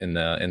double in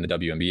the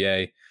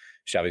WNBA.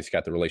 She obviously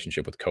got the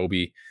relationship with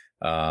Kobe.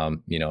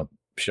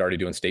 She's already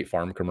doing State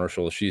Farm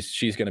commercials.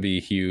 She's going to be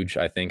huge.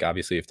 I think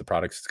obviously if the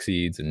product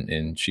succeeds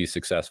and she's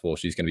successful,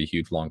 she's going to be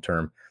huge long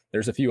term.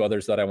 There's a few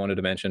others that I wanted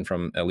to mention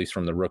at least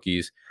from the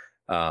rookies.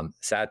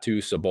 Satu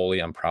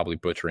Saboli, I'm probably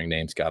butchering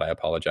names. God, I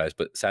apologize.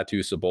 But Satu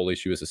Saboli,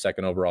 she was the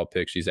second overall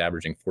pick. She's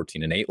averaging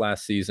 14-8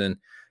 last season.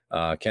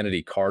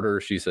 Kennedy Carter,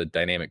 she's a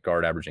dynamic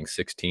guard averaging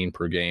 16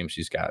 per game.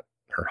 She's got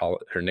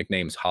her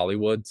nickname's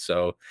Hollywood.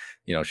 So,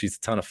 she's a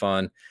ton of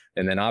fun.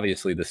 And then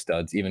obviously the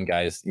studs, even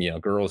guys,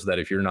 girls that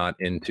if you're not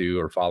into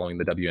or following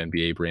the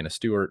WNBA, Brianna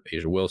Stewart,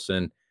 Asia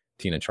Wilson,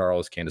 Tina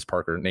Charles, Candace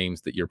Parker,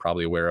 names that you're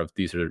probably aware of.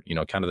 These are,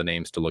 kind of the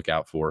names to look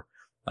out for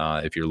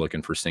if you're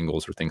looking for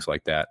singles or things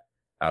like that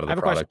out of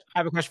the product. I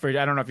have a question for you.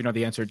 I don't know if you know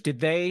the answer. Did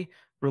they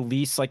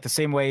release like the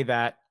same way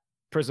that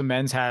Prism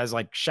Men's has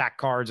like Shaq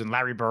cards and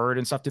Larry Bird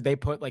and stuff? Did they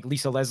put like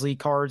Lisa Leslie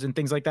cards and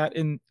things like that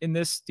in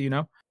this? Do you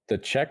know? The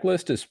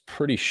checklist is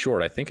pretty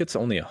short. I think it's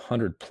only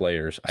 100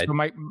 players. So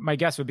my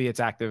guess would be it's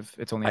active.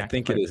 It's only. I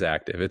think it is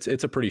active.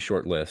 It's a pretty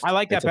short list. I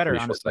like that better.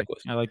 Honestly,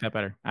 I like that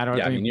better.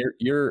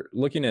 You're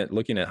looking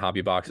at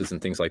hobby boxes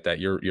and things like that.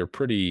 You're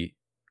pretty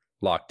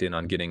locked in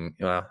on getting.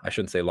 I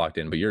shouldn't say locked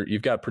in, but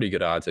you've got pretty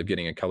good odds of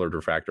getting a colored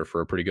refractor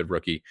for a pretty good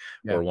rookie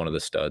or one of the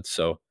studs.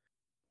 So,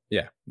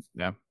 yeah.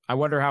 I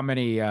wonder how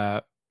many.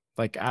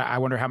 I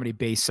wonder how many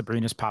base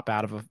Sabrinas pop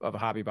out of a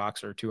hobby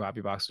box or two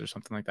hobby boxes or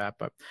something like that.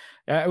 But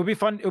it would be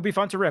fun. It would be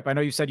fun to rip. I know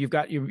you said you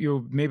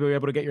maybe be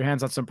able to get your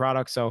hands on some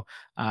products. So,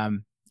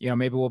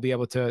 maybe we'll be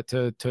able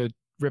to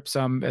rip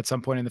some at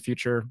some point in the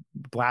future,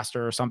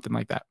 blaster or something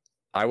like that.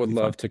 I would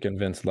love to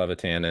convince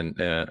Levitan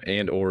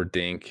and or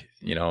Dink.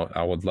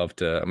 I would love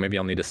to. Maybe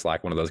I'll need to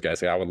Slack one of those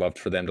guys. I would love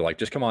for them to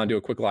just come on, do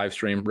a quick live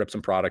stream, rip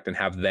some product, and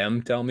have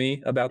them tell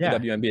me about the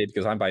WNBA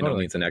because I'm by no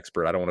means an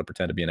expert. I don't want to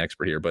pretend to be an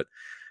expert here, but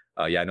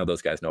I know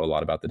those guys know a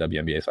lot about the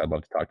WNBA, so I'd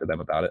love to talk to them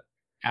about it.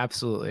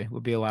 Absolutely,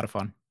 would be a lot of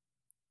fun.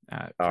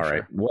 All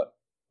right, sure.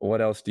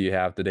 What else do you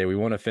have today? We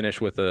want to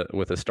finish with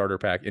a starter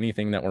pack.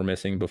 Anything that we're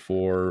missing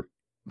before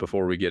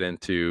we get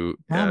into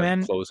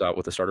close out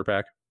with the starter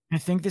pack? I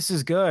think this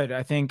is good.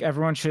 I think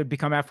everyone should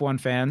become F1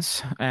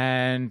 fans,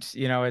 and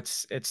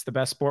it's the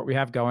best sport we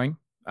have going.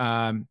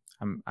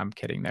 I'm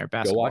kidding there.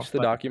 Basketball. Go watch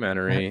the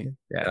documentary.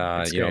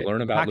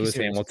 Learn about Lewis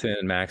Hamilton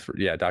and Max.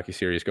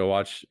 Docuseries.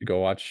 Go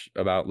watch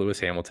about Lewis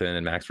Hamilton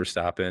and Max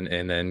Verstappen,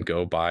 and then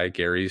go buy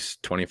Gary's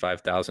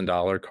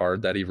 $25,000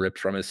 card that he ripped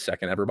from his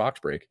second ever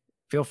box break.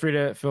 Feel free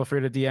to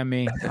DM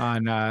me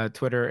on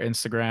Twitter,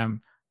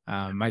 Instagram.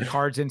 My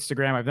cards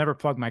Instagram. I've never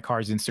plugged my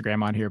cards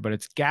Instagram on here, but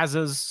it's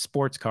Gazza's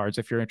Sports Cards.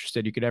 If you're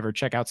interested, you could ever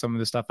check out some of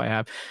the stuff I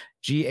have.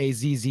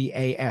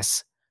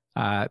 Gazzas.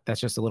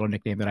 That's just a little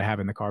nickname that I have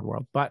in the card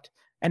world. But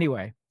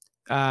anyway,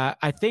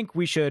 I think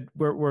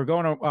we're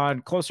going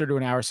on closer to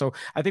an hour. So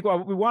I think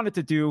what we wanted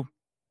to do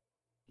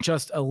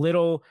just a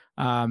little,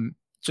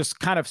 just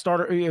kind of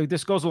starter.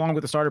 This goes along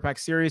with the starter pack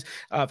series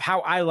of how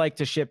I like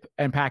to ship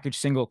and package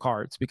single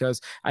cards, because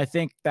I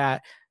think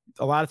that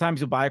a lot of times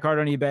you'll buy a card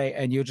on eBay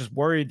and you're just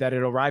worried that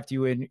it'll arrive to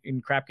you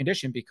in crap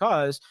condition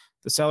because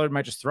the seller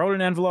might just throw it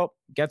in an envelope,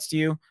 gets to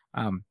you,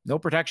 no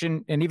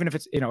protection. And even if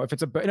it's, if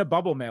it's in a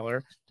bubble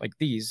mailer like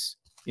these,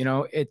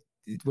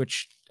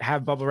 which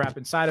have bubble wrap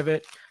inside of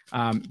it,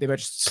 they might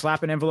just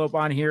slap an envelope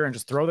on here and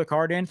just throw the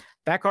card in.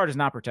 That card is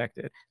not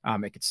protected.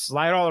 It can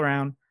slide all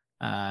around.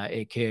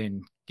 It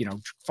can,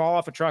 fall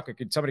off a truck.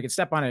 Somebody can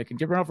step on it. It can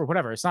get run over,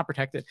 whatever. It's not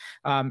protected.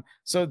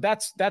 So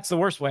that's the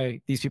worst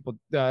way these people,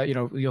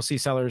 you'll see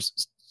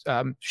sellers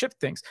ship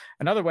things.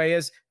 Another way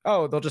is,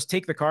 they'll just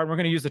take the card. We're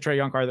going to use the Trae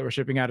Young card that we're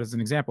shipping out as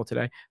an example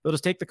today. They'll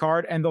just take the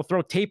card and they'll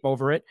throw tape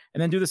over it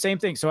and then do the same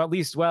thing. So at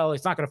least,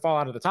 it's not going to fall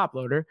out of the top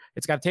loader.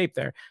 It's got tape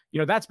there.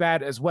 That's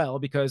bad as well,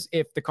 because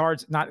if the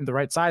card's not in the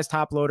right size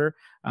top loader,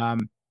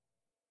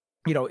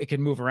 it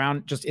can move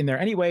around just in there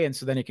anyway. And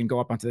so then it can go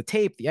up onto the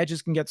tape. The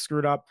edges can get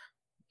screwed up.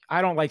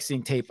 I don't like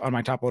seeing tape on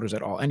my top loaders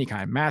at all. Any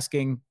kind,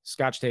 masking,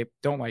 Scotch tape,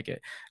 don't like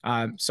it.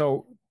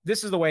 So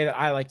this is the way that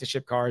I like to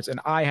ship cards. And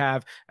I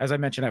have, as I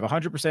mentioned, I have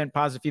 100%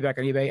 positive feedback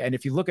on eBay. And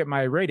if you look at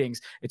my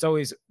ratings, it's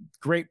always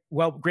great,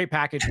 great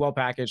package, well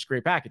packaged,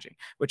 great packaging,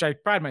 which I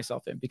pride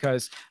myself in,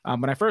 because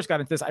when I first got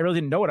into this, I really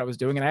didn't know what I was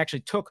doing. And I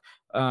actually took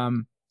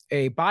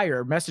a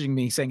buyer messaging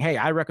me saying, "Hey,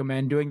 I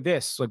recommend doing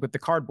this, like with the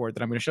cardboard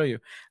that I'm going to show you."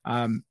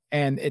 And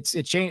it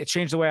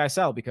changed the way I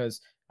sell,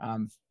 because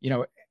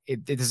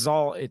this is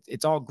all,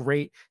 it's all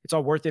great. It's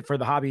all worth it for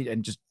the hobby,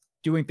 and just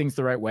doing things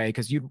the right way,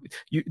 because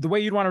the way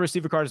you'd want to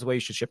receive a card is the way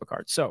you should ship a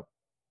card. So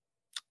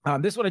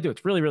this is what I do.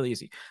 It's really, really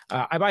easy.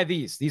 I buy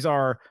these. These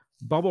are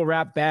bubble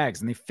wrap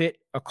bags, and they fit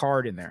a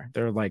card in there.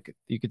 They're like,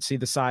 you could see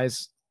the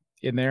size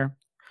in there.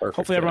 Perfect.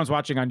 Hopefully everyone's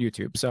watching on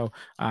YouTube. So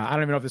I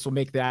don't even know if this will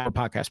make the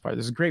podcast part.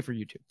 This is great for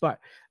YouTube. But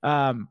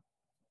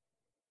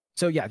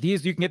so yeah,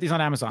 these, you can get these on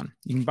Amazon.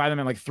 You can buy them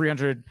in like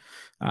 300,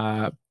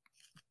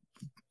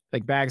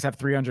 like bags have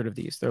 300 of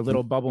these. They're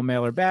little bubble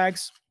mailer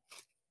bags.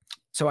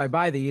 So I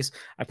buy these,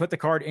 I put the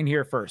card in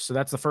here first. So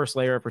that's the first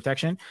layer of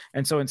protection.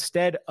 And so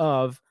instead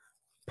of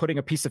putting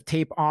a piece of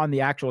tape on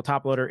the actual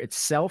top loader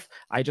itself,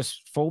 I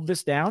just fold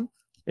this down.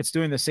 It's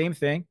doing the same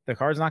thing. The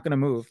card's not going to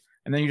move.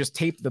 And then you just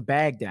tape the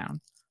bag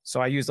down. So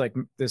I use like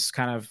this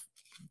kind of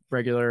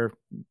regular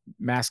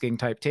masking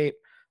type tape.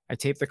 I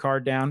tape the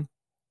card down.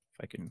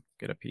 If I can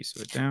get a piece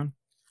of it down.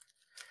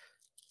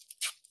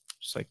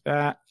 Just like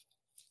that.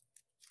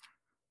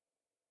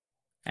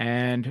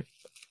 And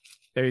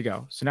there you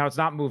go. So now it's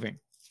not moving.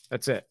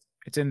 That's it.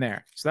 It's in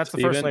there. So that's the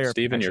first layer.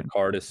 Steven, your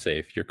card is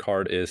safe. Your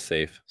card is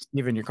safe.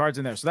 Steven, your card's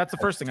in there. So that's the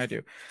first thing I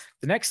do.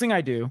 The next thing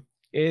I do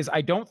is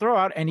I don't throw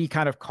out any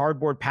kind of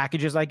cardboard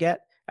packages I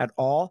get at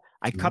all.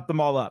 I cut them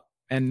all up.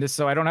 And this,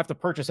 so I don't have to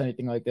purchase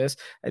anything like this.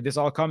 This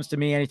all comes to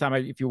me anytime.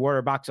 If you order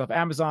a box off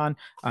Amazon,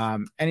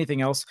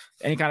 anything else,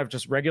 any kind of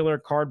just regular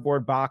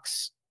cardboard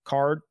box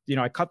card,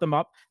 I cut them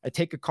up. I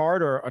take a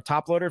card or a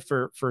top loader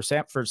for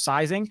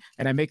sizing,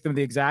 and I make them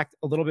a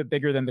little bit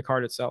bigger than the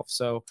card itself.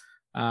 So,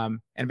 and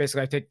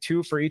basically I take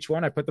 2 for each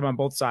one. I put them on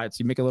both sides.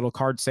 You make a little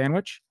card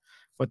sandwich.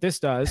 What this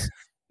does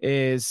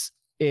is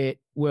it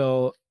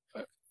will,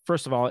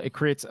 first of all, it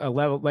creates a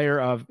layer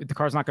of, the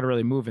card's not going to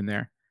really move in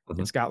there.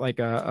 It's got like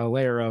a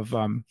layer of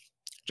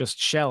just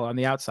shell on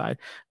the outside,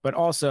 but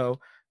also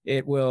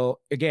it will,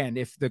 again,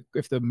 if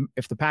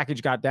the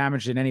package got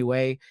damaged in any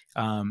way,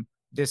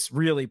 this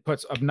really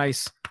puts a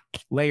nice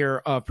layer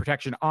of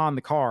protection on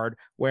the card,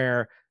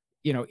 where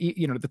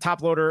the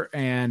top loader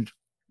and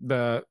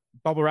the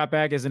bubble wrap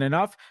bag isn't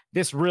enough.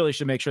 This really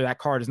should make sure that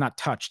card is not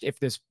touched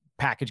if this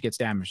package gets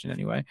damaged in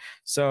any way.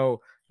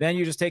 So then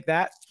you just take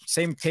that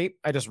same tape,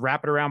 I just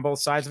wrap it around both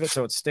sides of it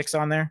so it sticks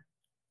on there.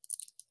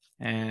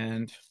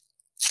 And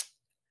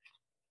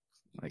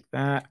like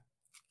that,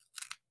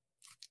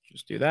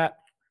 just do that,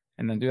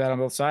 and then do that on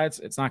both sides.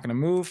 It's not going to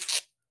move.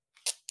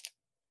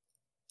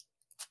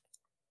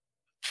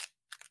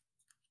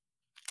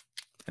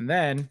 And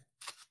then,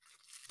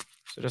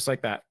 so just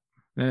like that,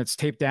 then it's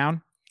taped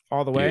down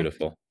all the way.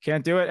 Beautiful.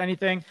 Can't do it,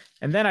 anything.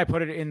 And then I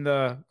put it in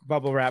the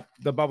bubble wrap,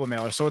 the bubble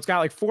mailer. So it's got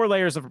like 4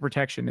 layers of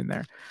protection in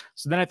there.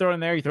 So then I throw it in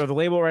there, you throw the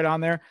label right on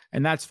there,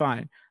 and that's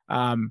fine.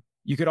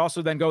 You could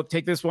also then go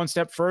take this one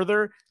step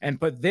further and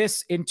put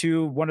this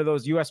into one of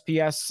those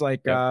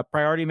USPS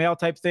priority mail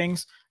type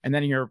things, and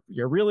then you're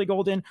really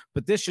golden.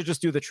 But this should just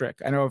do the trick.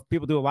 I know if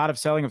people do a lot of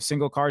selling of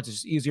single cards,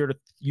 it's just easier to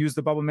use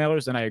the bubble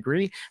mailers, and I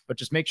agree. But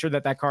just make sure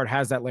that that card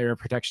has that layer of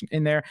protection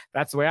in there.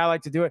 That's the way I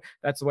like to do it.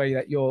 That's the way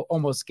that you'll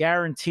almost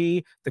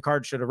guarantee the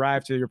card should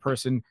arrive to your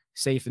person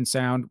safe and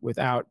sound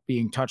without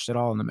being touched at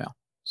all in the mail.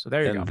 So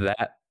there you go.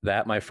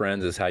 That, my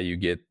friends, is how you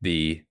get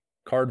the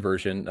card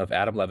version of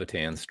Adam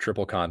Levitan's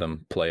triple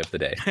condom play of the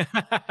day.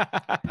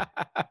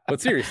 But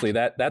seriously,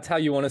 that's how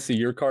you want to see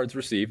your cards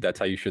received. That's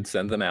how you should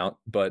send them out.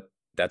 But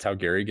that's how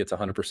Gary gets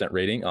 100%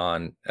 rating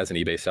as an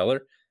eBay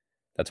seller.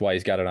 That's why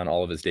he's got it on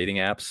all of his dating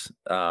apps.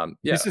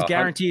 This is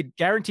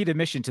guaranteed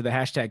admission to the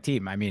hashtag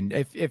team. I mean,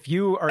 if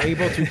you are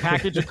able to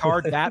package a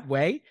card that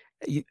way,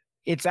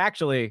 it's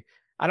actually,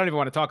 I don't even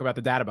want to talk about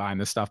the data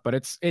behind this stuff, but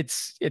it's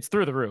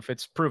through the roof.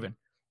 It's proven.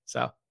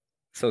 So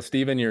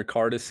Steven, your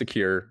card is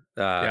secure.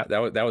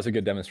 That was a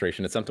good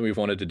demonstration. It's something we've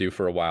wanted to do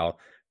for a while.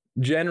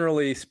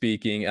 Generally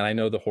speaking, and I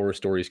know the horror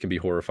stories can be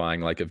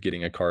horrifying, like of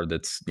getting a card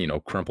that's,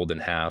 crumpled in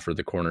half or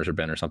the corners are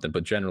bent or something.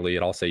 But generally,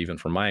 I'll say, even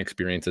from my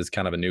experience as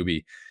kind of a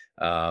newbie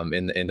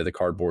into the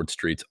cardboard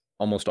streets,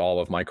 almost all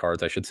of my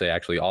cards, I should say,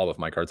 actually all of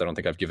my cards, I don't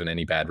think I've given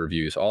any bad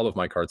reviews. All of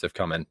my cards have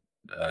come in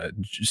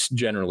just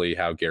generally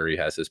how Gary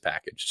has his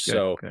package.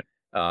 Good.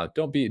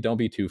 Don't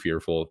be too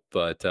fearful,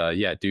 but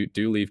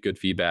do leave good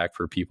feedback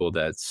for people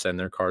that send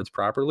their cards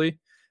properly,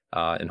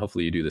 and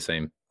hopefully you do the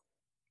same.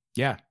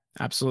 Yeah,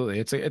 absolutely.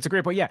 It's a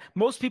great point. Yeah,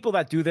 most people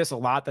that do this a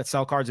lot, that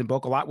sell cards in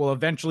bulk a lot, will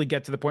eventually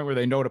get to the point where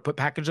they know to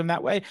package them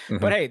that way. Mm-hmm.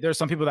 But hey, there's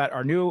some people that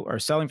are new or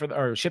selling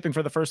or shipping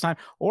for the first time,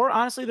 or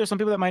honestly, there's some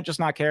people that might just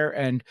not care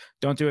and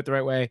don't do it the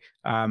right way.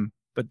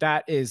 But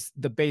that is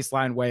the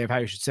baseline way of how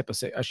you should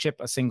ship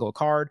a single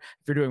card.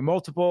 If you're doing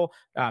multiple,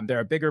 there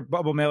are bigger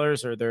bubble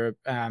mailers, or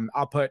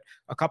I'll put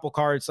a couple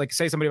cards, like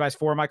say somebody buys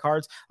 4 of my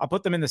cards, I'll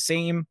put them in the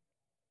same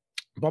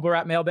bubble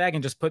wrap mailbag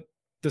and just put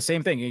the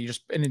same thing. You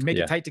just and make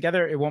it tight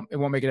together. It won't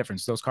make a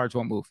difference. Those cards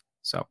won't move.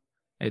 So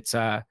it's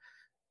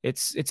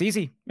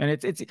easy, and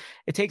it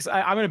takes.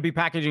 I'm going to be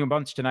packaging a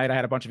bunch tonight. I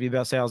had a bunch of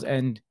eBay sales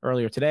end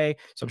earlier today,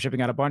 so I'm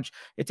shipping out a bunch.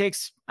 It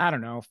takes, I don't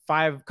know,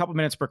 couple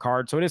minutes per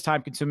card, so it is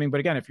time consuming. But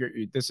again, if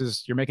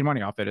you're making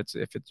money off it,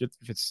 if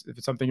it's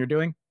something you're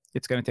doing,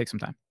 it's going to take some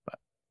time. But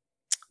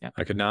yeah,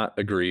 I could not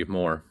agree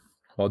more.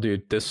 Well,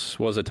 dude, this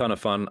was a ton of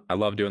fun. I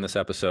love doing this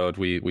episode.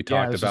 We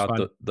talked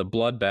about the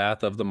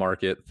bloodbath of the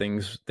market.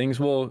 Things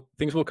will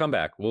come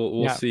back.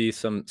 We'll see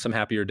some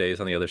happier days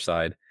on the other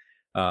side.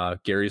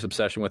 Gary's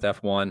obsession with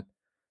F1,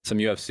 some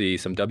UFC,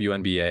 some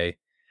WNBA.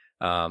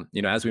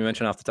 As we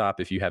mentioned off the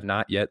top, if you have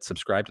not yet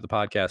subscribed to the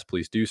podcast,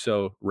 please do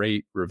so.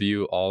 Rate,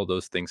 review, all of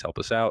those things help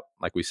us out.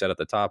 Like we said at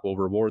the top, we'll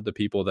reward the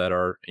people that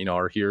are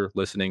here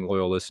listening,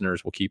 loyal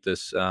listeners. We'll keep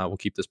this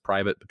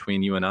private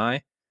between you and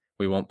I.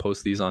 We won't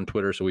post these on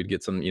Twitter, so we'd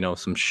get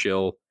some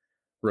shill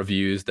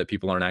reviews that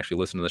people aren't actually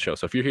listening to the show.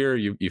 So if you're here,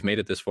 you've made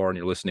it this far and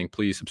you're listening,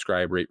 please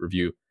subscribe, rate,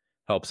 review.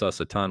 Helps us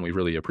a ton. We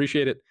really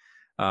appreciate it.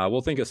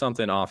 We'll think of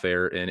something off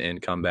air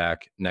and come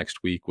back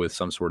next week with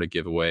some sort of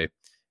giveaway.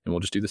 And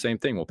we'll just do the same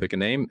thing. We'll pick a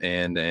name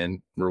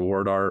and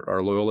reward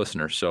our loyal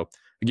listeners. So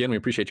again, we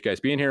appreciate you guys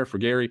being here. For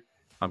Gary,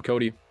 I'm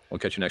Cody. We'll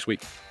catch you next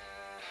week.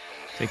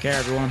 Take care,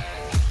 everyone.